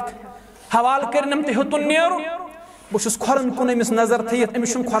زیورات ہٮ۪تھ حوالہٕ کٔرنم تہِ ہیوٚتُن نیرُن بہٕ چھُس کھۄرن کُن أمِس نظر تھٲیِتھ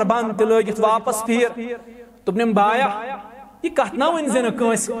أمِس چھُنہٕ قۄربان تہِ لٲگِتھ واپس پھیٖر دوٚپنم بایا یہِ کتھ نا ؤنۍ زِ نہٕ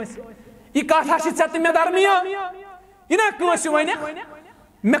کٲنٛسہِ یہِ کتھ ہا چھِ ژےٚ تہٕ مےٚ درمیان یہِ نا کٲنٛسہِ ونکھ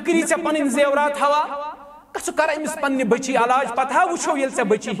مےٚ کٔری ژےٚ پنٕنۍ زیورات حوالہٕ گژھ ژٕ کر أمِس پننہِ بچی علاج پتہٕ ہا وٕچھو ییٚلہِ ژےٚ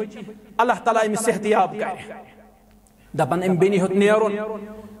بچی اللہ تعالیٰ أمِس صحتیاب کرِ دپان أمۍ بیٚنہِ ہیوٚت نیرُن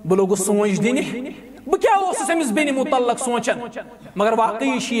بہٕ لوٚگُس سونٛچ دِنہِ بہٕ کیٛاہ اوسُس أمِس بیٚنہِ مُتعلق سونٛچان مگر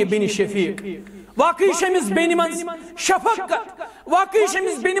واقعی چھِ یہِ بیٚنہِ شفیٖق واقعی چھِ أمِس بیٚنہِ منٛز شفقت واقعی چھِ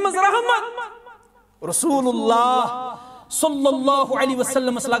أمِس بیٚنہِ منٛز رحمت رسول اللہ صلی اللہ علیہ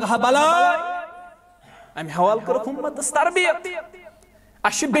وسلمس لگہا بلاے امہِ حوالہٕ کٔرٕکھ اُمتس تربیت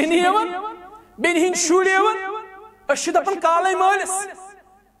اسہِ چھِ بیٚنہِ یِوان بیٚنہِ ہٕنٛدۍ شُرۍ یِوان أسۍ چھِ دپان کالے مٲلِس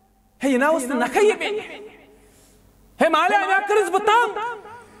ہے یہِ نا اوس نہٕ نکھے یہِ بیٚنہِ ہے مالے مےٚ کٔرٕس بہٕ تنگ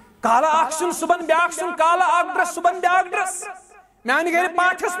کالا اکھ سُن صبحن بیاکھ سُن کالا اکھ ڈرس صبحن بیاکھ ڈرس میانہِ گرِ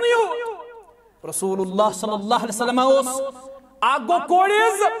پاٹھس نہٕ یوٗت رسول اللہ صلی اللہ علیہ وسلم اوس اکھ گوٚو کورِ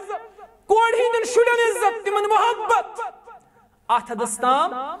عزت کورِ ہٕنٛدٮ۪ن شُرٮ۪ن عزت تِمن محبت اتھ حدس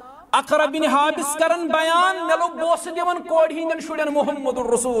تام اقرا بن حابس کرن بیان مےٚ لوٚگ بوسہٕ دِوان کورِ ہٕنٛدٮ۪ن شُرٮ۪ن محمد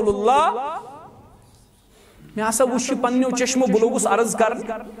رسول اللہ مےٚ ہسا وٕچھ یہِ پننیو چشمو بہٕ لوٚگُس عرض کرن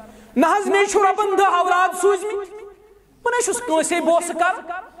نہ حظ مےٚ چھُ رۄبن 10 اولاد سوٗزمٕتۍ بہٕ نَے چھُس کٲنٛسے بوسہٕ کران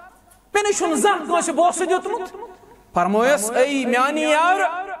مےٚ نَے چھُنہٕ زانٛہہ کٲنٛسہِ بوسہٕ دیُتمُت فرمٲیس اے میانہِ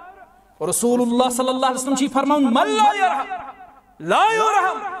یارٕ رسول اللہ صلی اللہ علیہ وسلم چھِ فرماوان من لا یرحم لا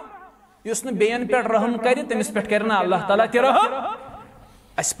یرحم یُس نہٕ بیٚین پٮ۪ٹھ رحم کرِ تٔمِس پٮ۪ٹھ کرِ نہٕ اللہ تعالیٰ تہِ رحم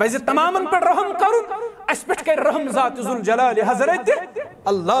اسہِ پزِ تمامن پٮ۪ٹھ رحم کرُن اسہِ پٮ۪ٹھ کرِ رحم ذات ذوالجلال حضرت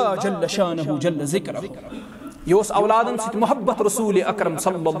اللہ جل شانہ جل ذکرہ یہ اوس اولادن سۭتۍ محبت رسول اکرم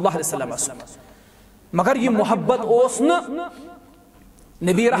صلی اللہ علیہ وسلم مگر یہ محبت اوس نہٕ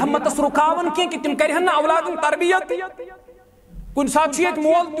نبی رحمتس رُکاوان کینٛہہ کہ تِم کرہن نہٕ اولادن تربیت کُنہِ ساتہٕ چھُ ییٚتہِ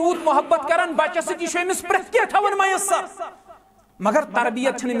مول تیوٗت محبت کران بچس سۭتۍ یہِ چھُ أمِس پرٛٮ۪تھ کینٛہہ تھاوان میسر مگر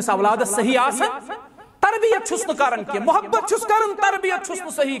تربیت چھنہٕ أمِس اولادس صحیح آسان تربیت چھُس نہٕ کران کینٛہہ محبت چھُس کران تربیت چھُس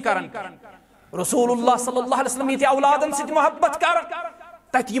نہٕ صحیح کران رسول اللہ صلی اللہ علیہ وسلم ییٚتہِ اولادن سۭتۍ محبت کران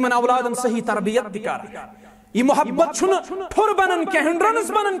تتہِ یِمن اولادن صحیح تربیت تہِ کران یہ محبت چھن ٹھر بنن کے ہنڈرنس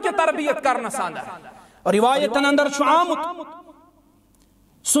بنن کے تربیت کرنا اندر روایتن اندر چھو آمد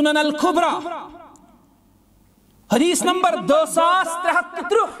سنن الکبرى حدیث نمبر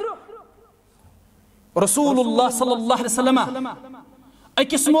 2373 رسول اللہ صلی اللہ علیہ وسلم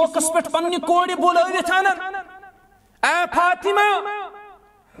اکس موقع پہ پنہ کوڑ بلوت اے فاطمہ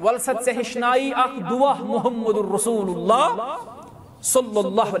ولست سے ہشنائی اخ دعا محمد الرسول اللہ صلی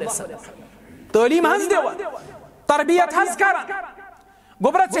اللہ علیہ وسلم تعلیم ہز دیوا تربیت ہز کران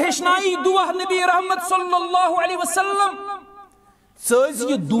گبرت سے ہشنائی دعا نبی رحمت صلی اللہ علیہ وسلم سوز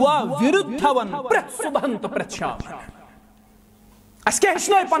یہ دعا ورد تھون پرت صبحن تو پرت شام اس کے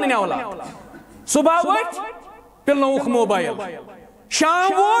ہشنائی پننے اولاد صبح وقت پلنوک موبائل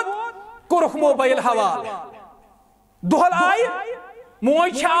شام وقت کرخ موبائل حوال دہل آئی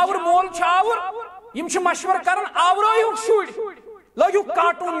موج چھاور مول چھاور یم چھ مشور کرن آورایوک شوڑ لگیوک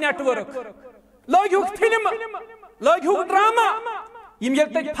cartoon net work لگیوک film لگیوک drama M یل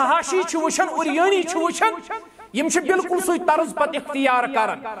تک فحاشی چھ وچھن اور یعنی چھ وچھن یم چھ بالکل سوی طرز پت اختیار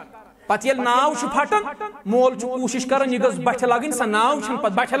کرن پت یل ناو چھ پھٹن مول چھ کوشش کرن یہ گز بٹھ لگن سا ناو چھ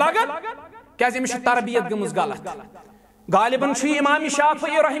پت بٹھ لگن کیازِ یم چھ تربیت گمز غلط غالباً چھ امام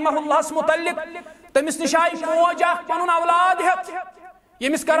شافعی رحمہ اللہ متعلق تمس نش آئی موج اخ پنن اولاد ہت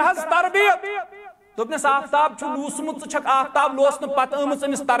یمس کرہس تربیت دوپنس آفتاب چھ لوسمت چھک آفتاب لوسن پتہ امس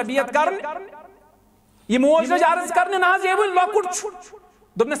امس تربیت کرن یہ موج لج عرض کرنے ناز یہ لکٹ چھ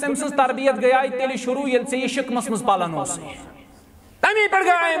دوپنس امس تربیت گیا تیلی شروع یل سے یہ شکمس مز پالن اس تمی پہ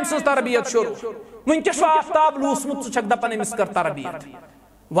گیا امس تربیت شروع ونکس آفتاب لوسمت چھک دپن امس کر تربیت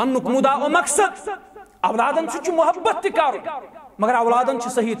ونک مدا و مقصد اولادن چھ محبت تر مگر اولادن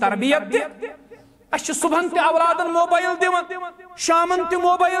چھ صحیح تربیت تہ اس صبحن تہ اولادن موبائل دیون شامن تہ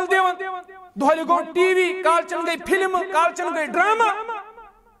موبائل دیون دہلی گو ٹی وی کالچن گئی فلم کالچن گئی ڈراما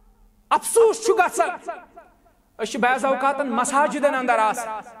افسوس چھ گژھان اس بعض اوقاتن مساجدن اندر آس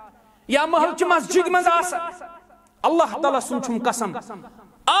یا محل چھ مسجد مز آس اللہ تعالی سن چھم قسم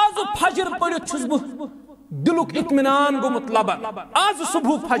آز فجر پڑھت چھس بہ دلک اطمینان گومت لبن آز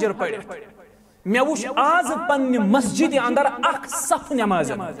صبح فجر پڑھت میں وچ آز پنہ مسجد اندر اخ صف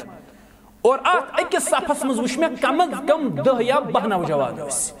نماز اور ات اکس صفس مز وچ میں کم از کم 10 یا 12 نوجوان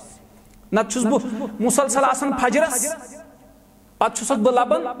نت چھس بہ مسلسل آسان فجرس پت چھسک بہ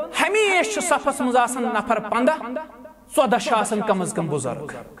لبن ہمیشہ صفس مز آسان نفر 15-14 آسان کم از کم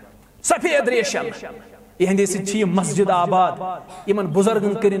بزرگ سفید ریشم یہندے سچ مسجد آباد یمن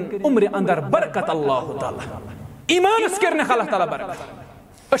بزرگن کرن عمر اندر برکت اللہ تعالی ایمانس کرن اللہ تعالی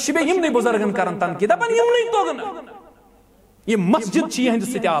برکت اس بے یمنی بزرگن کرن تنقید دپن یمنی توگن یہ مسجد چھ یہند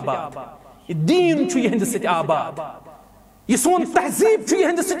سچ آباد یہ دین چھ یہند سچ آباد یہ سون تہذیب چھ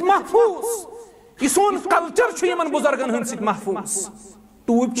یہند سچ محفوظ یہ سون کلچر چھ یمن بزرگن ہند سچ محفوظ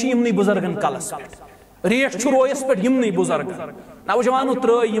ٹوب چھ یمنی بزرگن کلس پہ ریٹ چھ رویس پہ یمنی بزرگن نوجوانو تر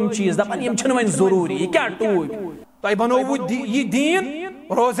یم چیز دپن یم چھن ون ضروری یہ کیا ٹوب تہ بنو یہ دین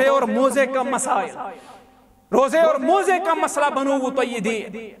روزے اور موزے کا مسائل روزے اور موزے کا مسئلہ بنو تو یہ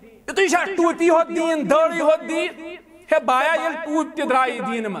دین تو یہ ٹوپی ہو دین داڑھی ہو دین ہے بایا یل ٹوپ تہ درائی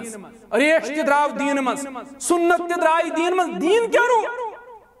دین مز ریش تہ دراو دین مز سنت تہ درائی دین مز دین کیا رو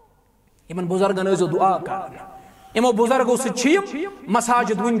یمن بزرگن ازو دعا کرنا یمو بزرگو سے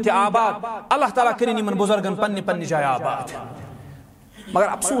مساجد ون تہ آباد اللہ تعالیٰ کرن یمن بزرگن پنہ پنہ جائے آباد مگر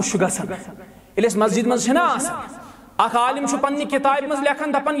افسوس گژھان ییٚلہِ أسۍ مسجد مز چھنا آسان اخ عالم چھ پنہ کتاب مز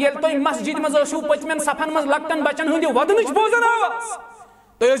لیکھان دپان ییٚلہِ تُہۍ مسجد مز ٲسِو پٔتمٮ۪ن صفن مز لۄکٹٮ۪ن بچن ہٕنٛدِ ودنٕچ بوزان آواز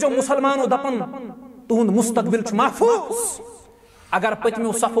تُہۍ ٲسۍزیو مسلمانو دپان تُہُنٛد مستقبل چھُ محفوظ اگر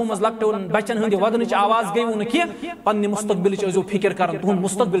پٔتمیو صفو مز لۄکٹٮ۪ن بچن ہٕنٛدِ ودنٕچ آواز گٔیوٕ نہٕ کینٛہہ پننہِ مستقبلٕچ ٲسۍزیو فکر کران تُہُنٛد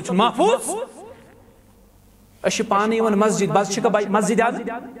مستقبل چھُ محفوظ أسۍ چھِ پانہٕ یِوان مسجد بس چھِ مسجد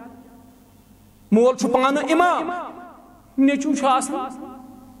اَدٕ مول چھُ پانہٕ امام نیٚچوٗ چھُ آسان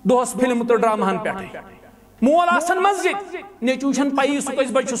دۄہس فلم تہٕ ڈراماہن پٮ۪ٹھٕے مول آسان مسجد نیٚچوٗ چھنہٕ پیی سُہ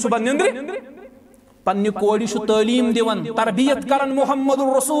کٔژِ بجہِ چھُ صبح نندرِ پننہِ کورِ چھُ تعلیٖم دِوان تربیت کران محمد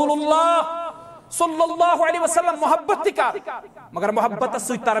رسول اللہ صلی اللہ علیہ وسلم محبت تہِ کر مگر محبتس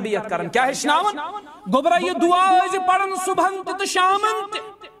سۭتۍ تربیت کران کیٛاہ ہیٚچھناوان گوٚبرا یہِ دعا ٲسۍ پران صبحن تہِ تہٕ شامن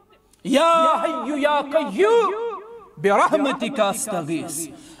تہِ یا حیُّ یا قیوٗم برحمتک استغیث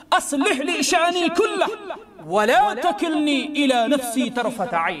اصلح لي شأني كله ولا تكلني الى نفسي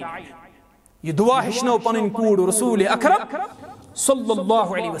طرفة عين یہ دعا ہیچنو پنن کوڑ رسول اکرم صلی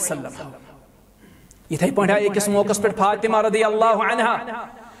اللہ علیہ وسلم یتھے پٲٹھۍ آیہِ أکِس موقعس پٮ۪ٹھ فاطمہ رضی اللہ عنہا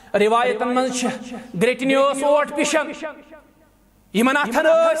روایتن منٛز چھِ گرٛیٹنہِ ٲس اوٹ پِشن یمن اتھن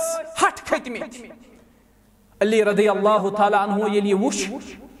ٲسۍ ہٹھ کھٔتمٕتۍ علی رضی اللہ تعالیٰ عنہ ییٚلہِ یہِ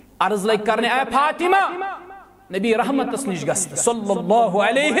وُچھ عرض لگہِ کرنہِ اے فاطمہ نبی رحمتس نش گژھنہٕ صلی اللہ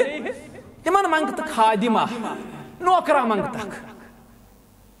علیہ تمن منگت خادمہ نوکرہ منگتک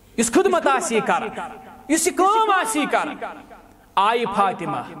اس خدمت آسی کر اس کام آسی کر آئی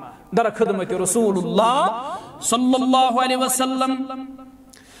فاطمہ در خدمت رسول اللہ صلی اللہ علیہ وسلم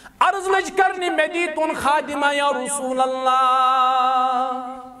عرض لج کرنی میں دیتون خادمہ یا رسول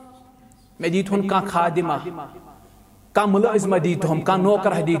اللہ میں دیتون کا خادمہ کا ملازمہ دیتون کا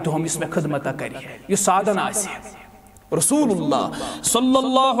نوکر دیتون اس میں خدمت کری ہے یہ سادن آسی رسول اللہ صلی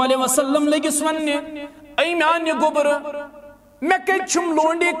اللہ علیہ وسلم لگس وننے اے میانی گبر میں کچھم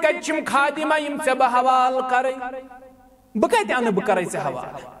لونڈی کچھم خادمہ یم سے بحوال کرے بکیتے آنے بکرے سے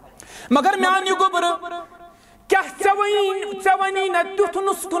حوال مگر میانی گبر کیا چوانی نتیت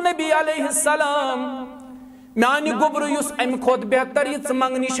نسک نبی علیہ السلام میانی گبر یس ام خود بہتر یہ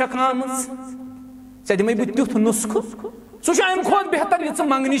منگنی شکامز سیدی میں بیتیت نسک سوچا ام خود بہتر یہ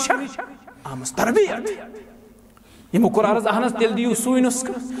منگنی شک آمز تربیت یہ مقرارز احنس تل دیو سوئی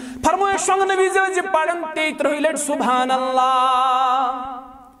نسک فرمویا شنگ نبی زیادی پڑھن تیت رہی لیٹ سبحان اللہ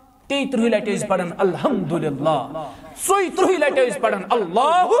تیت رہی لیٹ اس پڑھن الحمدللہ سوئیت رہی لیٹ اس پڑھن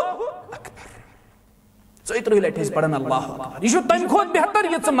اللہ اکبر سوئیت رہی لیٹ اس پڑھن اللہ اکبر یہ شو تم خود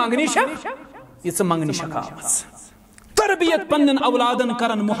بہتر یہ سے منگنی شک آمز تربیت پنن اولادن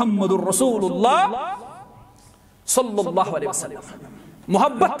کرن محمد الرسول اللہ صلی اللہ علیہ وسلم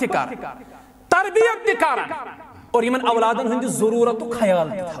محبت تکار تربیت تکارن اور یمن اولادن ہندی ضرورت و خیال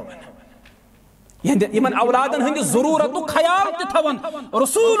تھون یمن اولادن ہندی ضرورت و خیال تھون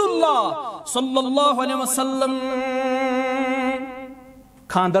رسول اللہ صلی اللہ علیہ وسلم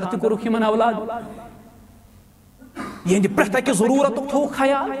خاندر تہ کرک یمن اولاد یہ پرت کی ضرورت تھو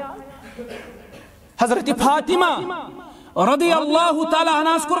خیال حضرت فاطمہ رضی اللہ تعالی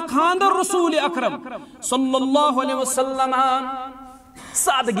عنہ کر خاندر رسول اکرم صلی اللہ علیہ وسلم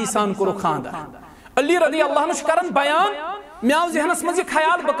سادگی سان کر خاندر علی رضی اللہ عنہ کرن بیان میاو ذہنس مز یہ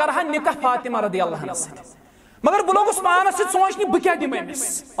خیال بکرہا نکاح فاطمہ رضی اللہ عنہ سے مگر بلوگ عثمان سے سوچنی بکیا دم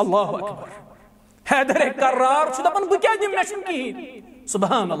امس اللہ اکبر حیدر کرار چھ دپن بکیا دم نشن کی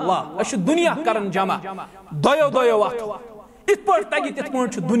سبحان اللہ اش دنیا کرن جمع دویو وقت ات پٹ تگی تت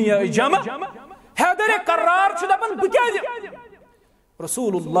پٹ دنیا جمع حیدر کرار چھ دپن بکیا دم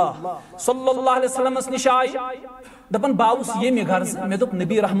رسول اللہ صلی اللہ علیہ وسلم اس نشائی دپن باوس یہ میں غرض میں دپ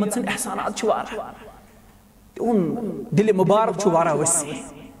نبی رحمت سن احسانات چھوارا ان دل مبارک چھوارا وسی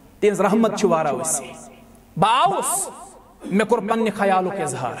تیز رحمت چھوارا وسی باوس میں کر پن خیالو کے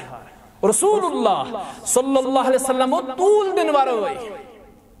اظہار رسول اللہ صلی اللہ علیہ وسلم طول دن ورائی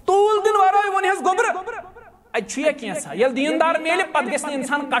ونی ہز گبر اچھویا کیسا یل دیندار میلے پت گسن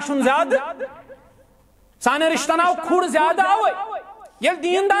انسان کشن زیادہ سانے رشتہ ناو کھوڑ زیادہ آوے یل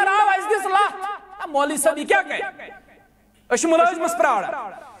دیندار آو اس دس لاہ مولی صاحب کیا کہے اش ملازم اس پراڑا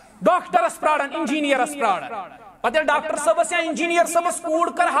ڈاکٹر اس پراڑا انجینئر اس پراڑا پتہ ڈاکٹر صاحب یا انجینئر صاحب اس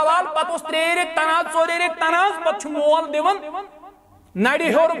کوڑ کر حوال پتہ اس تریرے تناز ژوریرے تناز پتہ مول دیون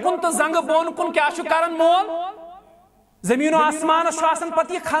نڑی ہور کن تو زنگ بون کن کیا چھ کرن مول زمین و آسمان شاسن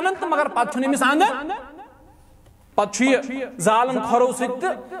پتہ یہ کھنن تو مگر پتہ چھنے مس آندن پتہ چھ زالن کھرو سیت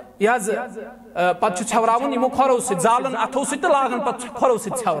یا پتہ چھ چھوراون یمو کھرو سیت زالن اتھو سیت لاگن پتہ کھرو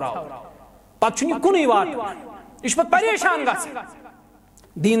سیت چھوراون پتہ چھنی کنی وات اس پتہ پریشان گژھِ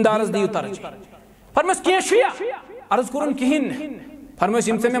دیندارس دیو ترجیح فرمس کیا شیا عرض کرن کہین فرمس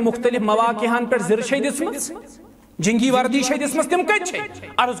یم سے میں مختلف مواقعہن پر زر شے دسمس جنگی وردی شے دسمس تم کت چھے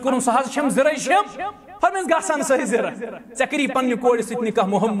عرض کرن سہاز شم زر شم فرمس گاسان صحیح زر چکری پنہ کوڑ سیت نکاح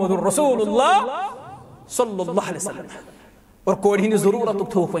محمد رسول اللہ صلی اللہ علیہ وسلم اور کوڑ ہند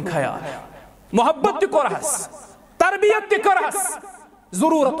ضرورت تھوک ون خیال محبت تہ کرہس تربیت تہ کرہس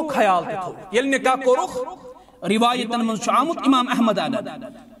ضرورت خیال تہ تھوک یل نکاح کرخ روایتن من آمت امام احمد آدھا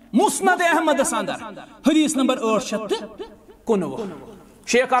مسند احمد ساندر حدیث نمبر 819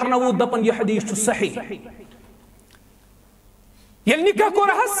 شیخ ارنوود دپن یہ حدیث صحیح یل نکاح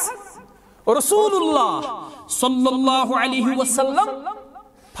کرہس رسول اللہ صلی اللہ علیہ وسلم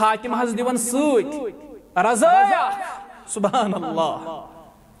فاطمہ حض دیون سوت رضایا سبحان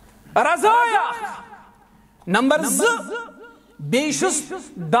اللہ رضایا نمبر 2 بیشس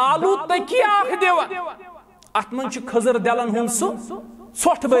دالو تکی آخ دیون اتمن چھ خضر دلن ہن سو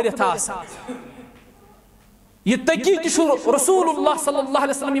ژھوٹ بٔرِتھ آسان یہ تکی تہ رسول اللہ صلی اللہ علیہ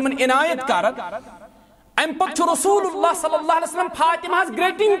وسلم یمن عنایت کران ام پت چھ رسول اللہ صلی اللہ علیہ وسلم فاطمہ ہز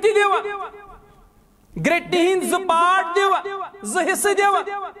گریٹنگ تہ دیوان گریٹنگ ہند ز پارٹ دیوان ز حصہ دیوان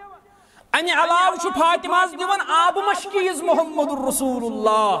امہ علاوہ چھ فاطمہ ہز دیوان آب مشکیز محمد رسول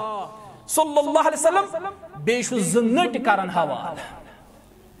اللہ صلی اللہ علیہ وسلم بیش ز نٹ کران حوال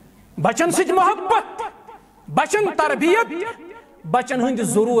بچن سچ محبت بچن تربیت بچن ہند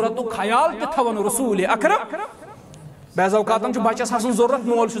ضرورت و خیال تہ تھون رسول اکرم بعض اوقات بچس آسان ضرورت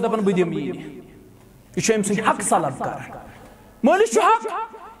مول دپان بہ دم یہ أمۍ سٕنٛدِ حق سلب کران مٲلِس چھُ حق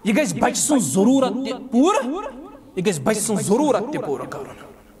یہ گژھِ بچہ سٕنٛز ضروٗرت تہِ پوٗرٕ یہ گژھِ بچہ سٕنٛز ضروٗرت تہِ پوٗرٕ کرُن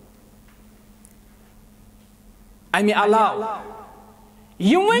امہِ علاوٕ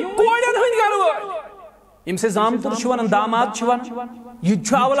یِم وۄنۍ کورٮ۪ن ہٕنٛدۍ گرٕ وٲلۍ یِم سۭتۍ زامتُر چھِ ونان داماد چھِ ونان یہِ تہِ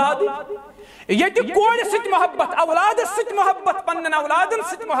چھُ اولاد ییٚتہِ کورِ سۭتۍ محبت اولادس سۭتۍ محبت پننٮ۪ن اولادن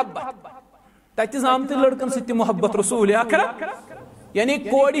سۭتۍ محبت تتہِ زامتٕرۍ لڑکن سۭتۍ تہِ محبت رسول اکرم یعنی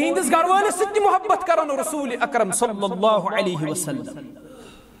کورِ ہٕنٛدِس گرٕ وٲلِس سۭتۍ تہِ محبت کران رسول اکرم صلی اللہ علیہ وسلم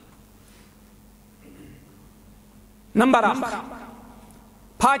نمبر 1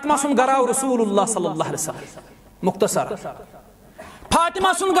 فاطمہ سُنٛد گرٕ آو رسول اللہ صلی اللہ علیہ وسلم مختصر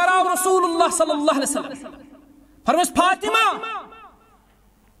فاطمہ سُنٛد گرٕ آو رسول اللہ صلی اللہ علیہ وسلم فرمٲیِس فاطمہ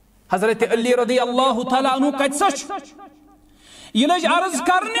حضرت علی رضی اللہ تعالیٰ عنہ کتہِ سا چھُ یہ لٔج عرض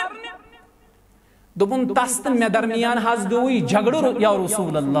کرنہِ دوٚپُن تس تہٕ مےٚ درمیان حظ گوٚوٕے جھگڑٕ یا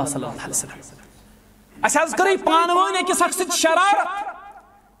رسول اللہ صلی اللہ علیہ وسلم اسہِ حظ کٔرٕے پانہٕ ؤنۍ أکِس اکھ سۭتۍ شرارت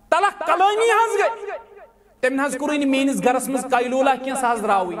تلک کلٲمی حظ گٔے تٔمۍ حظ کوٚرُے نہٕ میٲنِس گرس منٛز قیلوٗلا کینٛہہ سُہ حظ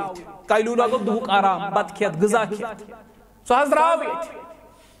درٛاوٕے ییٚتہِ قیلوٗلا گوٚو دُہُک آرام بتہٕ کھٮ۪تھ غذا کھٮ۪تھ سُہ حظ درٛاو ییٚتہِ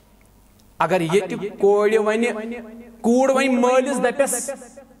اگر ییٚتہِ کورِ وَنہِ کوٗر وَنہِ مٲلِس دپٮ۪س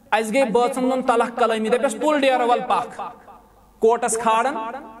اسہِ گٔے بٲژن دۄن تلک کلٲمی دپٮ۪س تُل ڈیرٕ ول پکھ کوٹس کھالن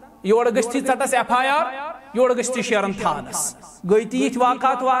یورٕ گٔژھتھی ژٹس FIR یورٕ گٔژھتھی شیرن تھانس گٔے تہِ یِتھۍ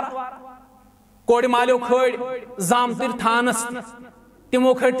واقعات واریاہ کورِ مالیو کھٲڑۍ زامتٕرۍ تھانس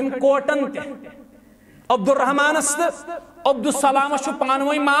تِمو کھٲڑۍ تِم کوٹن تہِ عبدالرحمانس تہٕ عبدالسلامس چھُ پانہٕ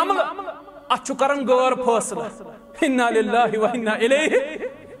ؤنۍ معاملہٕ اتھ چھُ کران غٲر فٲصلہٕ انا للہ و انا الیہ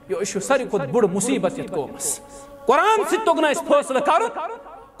یہ چھُ ساروی کھۄتہٕ بوٚڑ مُصیبت یتھ قومس قرآن سۭتۍ توٚگ نہٕ اسہِ فٲصلہٕ کرُن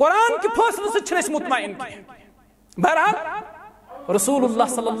قرآن کہِ فٲصلہٕ سۭتۍ چھِنہٕ أسۍ مطمعین کینٛہہ بہرحال رسول اللہ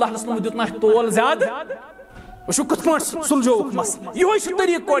صلی اللہ علیہ وسلم دیُت نہٕ اَسہِ تول زیادٕ وٕچھِو کِتھ پٲٹھۍ سُلجووُکھ مسلہٕ یِہوے چھُ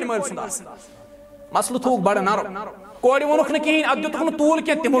طریٖقہٕ کورِ مٲلۍ سُنٛد آسان مسلہٕ تھووُکھ بڑٕ نرم کورِ ووٚنُکھ نہٕ کِہیٖنۍ اتھ دِتُکھ نہٕ طول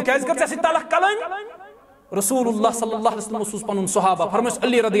کینٛہہ تِمو کیازِ کٔر ژےٚ سۭتۍ تلک کلٲمی رسول اللہ صلی اللہ علیہ وسلم اوسُس پنُن صحابہ فرمٲیِس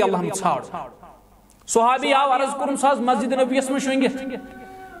علی رضی اللہ عنہ ژھانڈ صحابی آو عرض کوٚرُن سُہ حظ مسجد نبیَس منٛز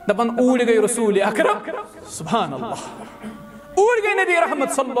شۄنٛگِتھ دپان اوٗرۍ گٔے رسول اکرم سبحان اللہ اوٗرۍ گٔے نبی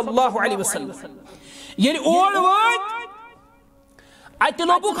رحمت صلی اللہ علیہ وسلم ییٚلہِ اور وٲتۍ اتہِ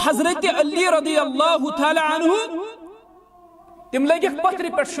لوٚبُکھ حضرت علی رضی اللہ تعالیٰ عنہ تِم لٔگِکھ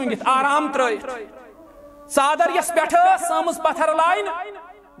پتھرِ پٮ۪ٹھ شۄنٛگِتھ آرام ترٲیِتھ ژادر یس پٮ۪ٹھ ٲس سٲمٕژ پتھر لاینہٕ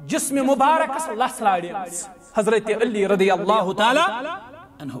جسمِ مبارکس لژھ لارِمٕژ حضرت علی رضی اللہ تعالیٰ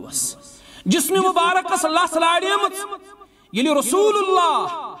عنہس جسمِ مبارکس لژھ لارِمٕژ ییٚلہِ رسول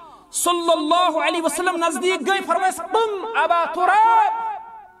اللہ صلی اللہ علیہ وسلم نزدیٖک گٔے فرمٲیِس قم ابا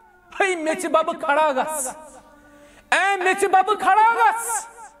تراب ہے میٚژِ ببہٕ کھڑا گژھ اے میٚژِ ببہٕ کھڑا گژھ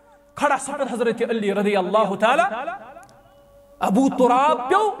کھڑا سپد حضرت علی رضی اللہ تعالیٰ ابو تراب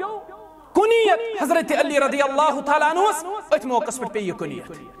پیو کنیت حضرت علی رضی اللہ تعالیٰ عنہس اتھ موقعس پہ یہ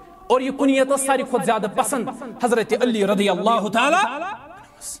کنیت اور یہ کنیت ساری کھوت زیادہ پسند حضرت علی رضی اللہ تعالیٰ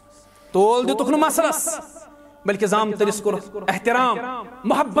تول دتُکھ نہٕ مسلس بلکہ زامترس کور احترام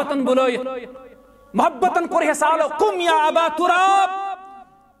محبتن بلٲیِتھ محبتن کور حسالو قم یا ابا تراب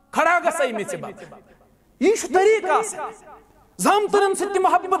کھڑا گژھ اے میٚژِ ببہٕ یہ چھُ طریقہٕ آسان زامترن سۭتۍ تہِ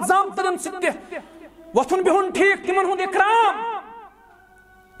محبت زامترن سۭتۍ تہِ وۄتھُن بِہُن ٹھیٖک تِمن ہُنٛد اکرام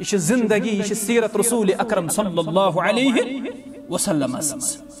یہ چھِ زندگی یہ چھِ سیرت رسول اکرم صلی اللہ علیہ وسلم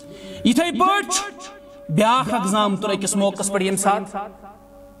یِتھے پٲٹھۍ چھُ بیٛاکھ اکھ زامتُر أکِس موقعس پٮ۪ٹھ ییٚمہِ ساتہٕ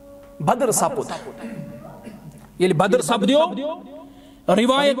بدر سپُد ییٚلہِ بدر سپدیو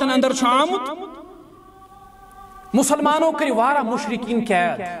روایتن اندر چھُ آمُت مسلمانو کٔرۍ واریاہ مشرکین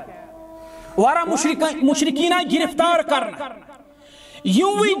قید واریاہ مشرکین آیہِ گرفتار کرنہٕ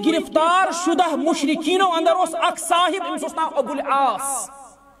یِموٕے گرفتار شدہ مشرکینو اندر اوس اکھ صاحب أمِس اوس ناو ابو العاص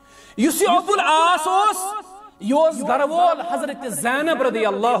یُس یہِ ابو العاص اوس یہِ اوس گرٕ وول حضرت زینب رضی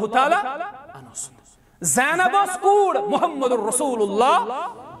اللہ تعالیٰ عنہ سُنٛد زینب ٲس کوٗر محمد رسول اللہ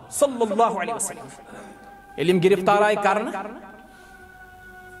صلی اللہ علیہ وسلم ییٚلہِ یِم گرفتار آیہِ کرنہٕ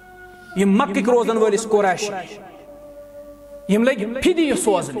یِم مکٕکۍ روزن وٲلِس قُریشی یِم لٔگۍ فِدیہِ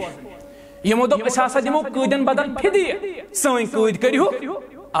سوزنہِ یِمو دوٚپ أسۍ ہسا دِمو قۭدٮ۪ن بدل فِدیہِ سٲنۍ قۭدۍ کٔرِہو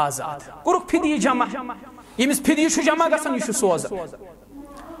آزاد کوٚرُکھ فِدیہِ جمع ییٚمِس فِدیہِ چھُ جمع گژھان یہِ چھُ سوزان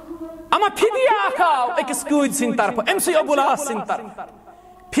اما فِدیہِ اکھ آو أکِس قۭدۍ سٕنٛدِ طرفہٕ أمسٕے ابو العاص سٕنٛدِ طرفہٕ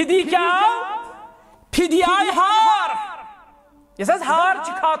فِدیہِ کیٛاہ آو فِدیہِ آیہِ ہار یۄس حظ ہار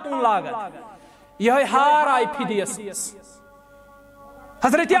چھِ خاتوٗن لاگان یِہوٚے ہار آیہِ فِدیَس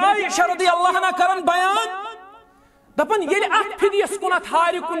حضرت عائشہ رضی اللہ عنہ کرن بیان دپن ییٚلہِ اکھ فِدیَس کُنتھ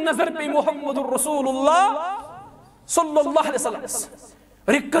ہارِ کُن نظر پے محمد رسول اللہ صلی اللہ علیہ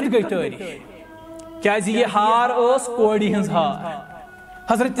وسلم رِکت گٔے تٲریٖخ کیا یہ ہار اس کوڑی ہنز ہار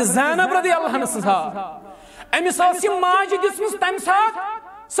حضرت زینب رضی اللہ عنہ سنز ہار امس اس ماج دسمس تم سات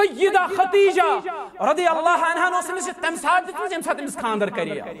سیدہ خدیجہ رضی اللہ عنہ اس امس تم سات دسمس یم سات امس خاندر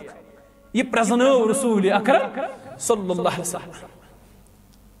کری یہ پرزنو رسول اکرم صلی اللہ علیہ وسلم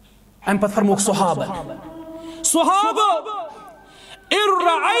ام پت فرموک صحابہ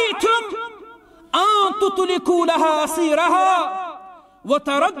ارعیتم ان تطلقوا لها اسیرها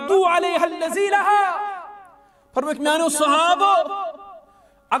وتردوا علیها الذی لها فرموک میانو صحابہ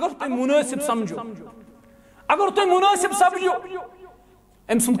اگر تم مناسب سمجھو اگر تم مناسب سمجھو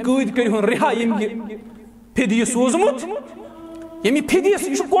ام سن قید کرہون رہا یم پھدی سوزمت یم پھدی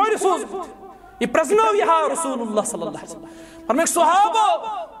یہ کور سوزمت یہ پرزنو یہ رسول اللہ صلی اللہ علیہ وسلم فرموک صحابہ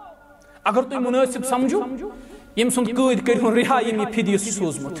اگر تم مناسب سمجھو یم سن قید کرہون رہا یم پھدی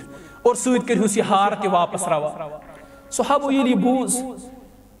سوزمت اور سید کرہون سی ہار تے واپس روا صحابہ یلی بوز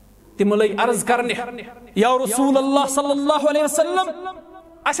تم لئی عرض کرنے یا رسول اللہ صلی اللہ علیہ وسلم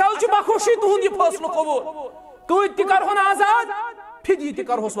اشال چھ بخوشی تہند یہ فیصلہ قبول قید تہ کرہون آزاد پھدی تہ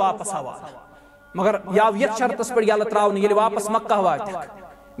کرہوس واپس حوالہ مگر یاو یت شرطس پر یل تراون یل واپس مکہ وات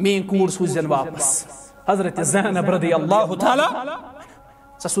مین کوڑ سوزن واپس حضرت زینب رضی اللہ تعالی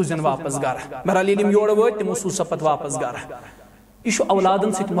سوزن واپس گھر بہرحال یل یور وات تمو سوز سا پت واپس گھر یہ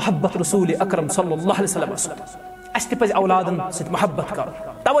اولادن ست محبت رسول اکرم صلی اللہ علیہ وسلم اس تہ پز اولادن ست محبت کر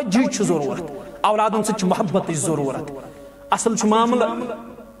توجہ چھ ضرورت اولادن ست محبت ضرورت اصل چھ معاملہ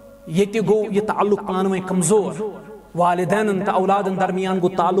یہ گو یہ تعلق پانوی کمزور والدین تا اولادن درمیان گو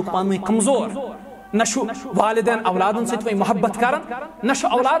تعلق پانوی کمزور نشو والدین اولادن ست وی محبت کرن نشو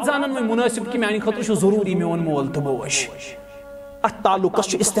اولاد زانن وی مناسب کی معنی خطر شو ضروری میون مول تو بوش ات تعلق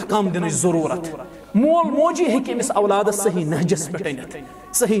اس استحکام دن ضرورت مول موجی ہے کہ اس اولاد صحیح نہجس پٹینت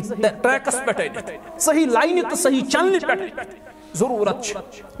صحیح ٹریکس پٹینت صحیح لائن تو صحیح چلنے پٹینت ضرورت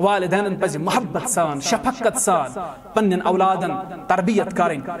والدین پز محبت سان شفقت سان پنن اولادن تربیت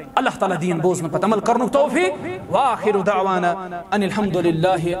کریں اللہ تعالی دین بوزن پت عمل کرنک توفیق وآخر دعوانا ان الحمد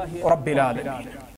للہ رب العالمین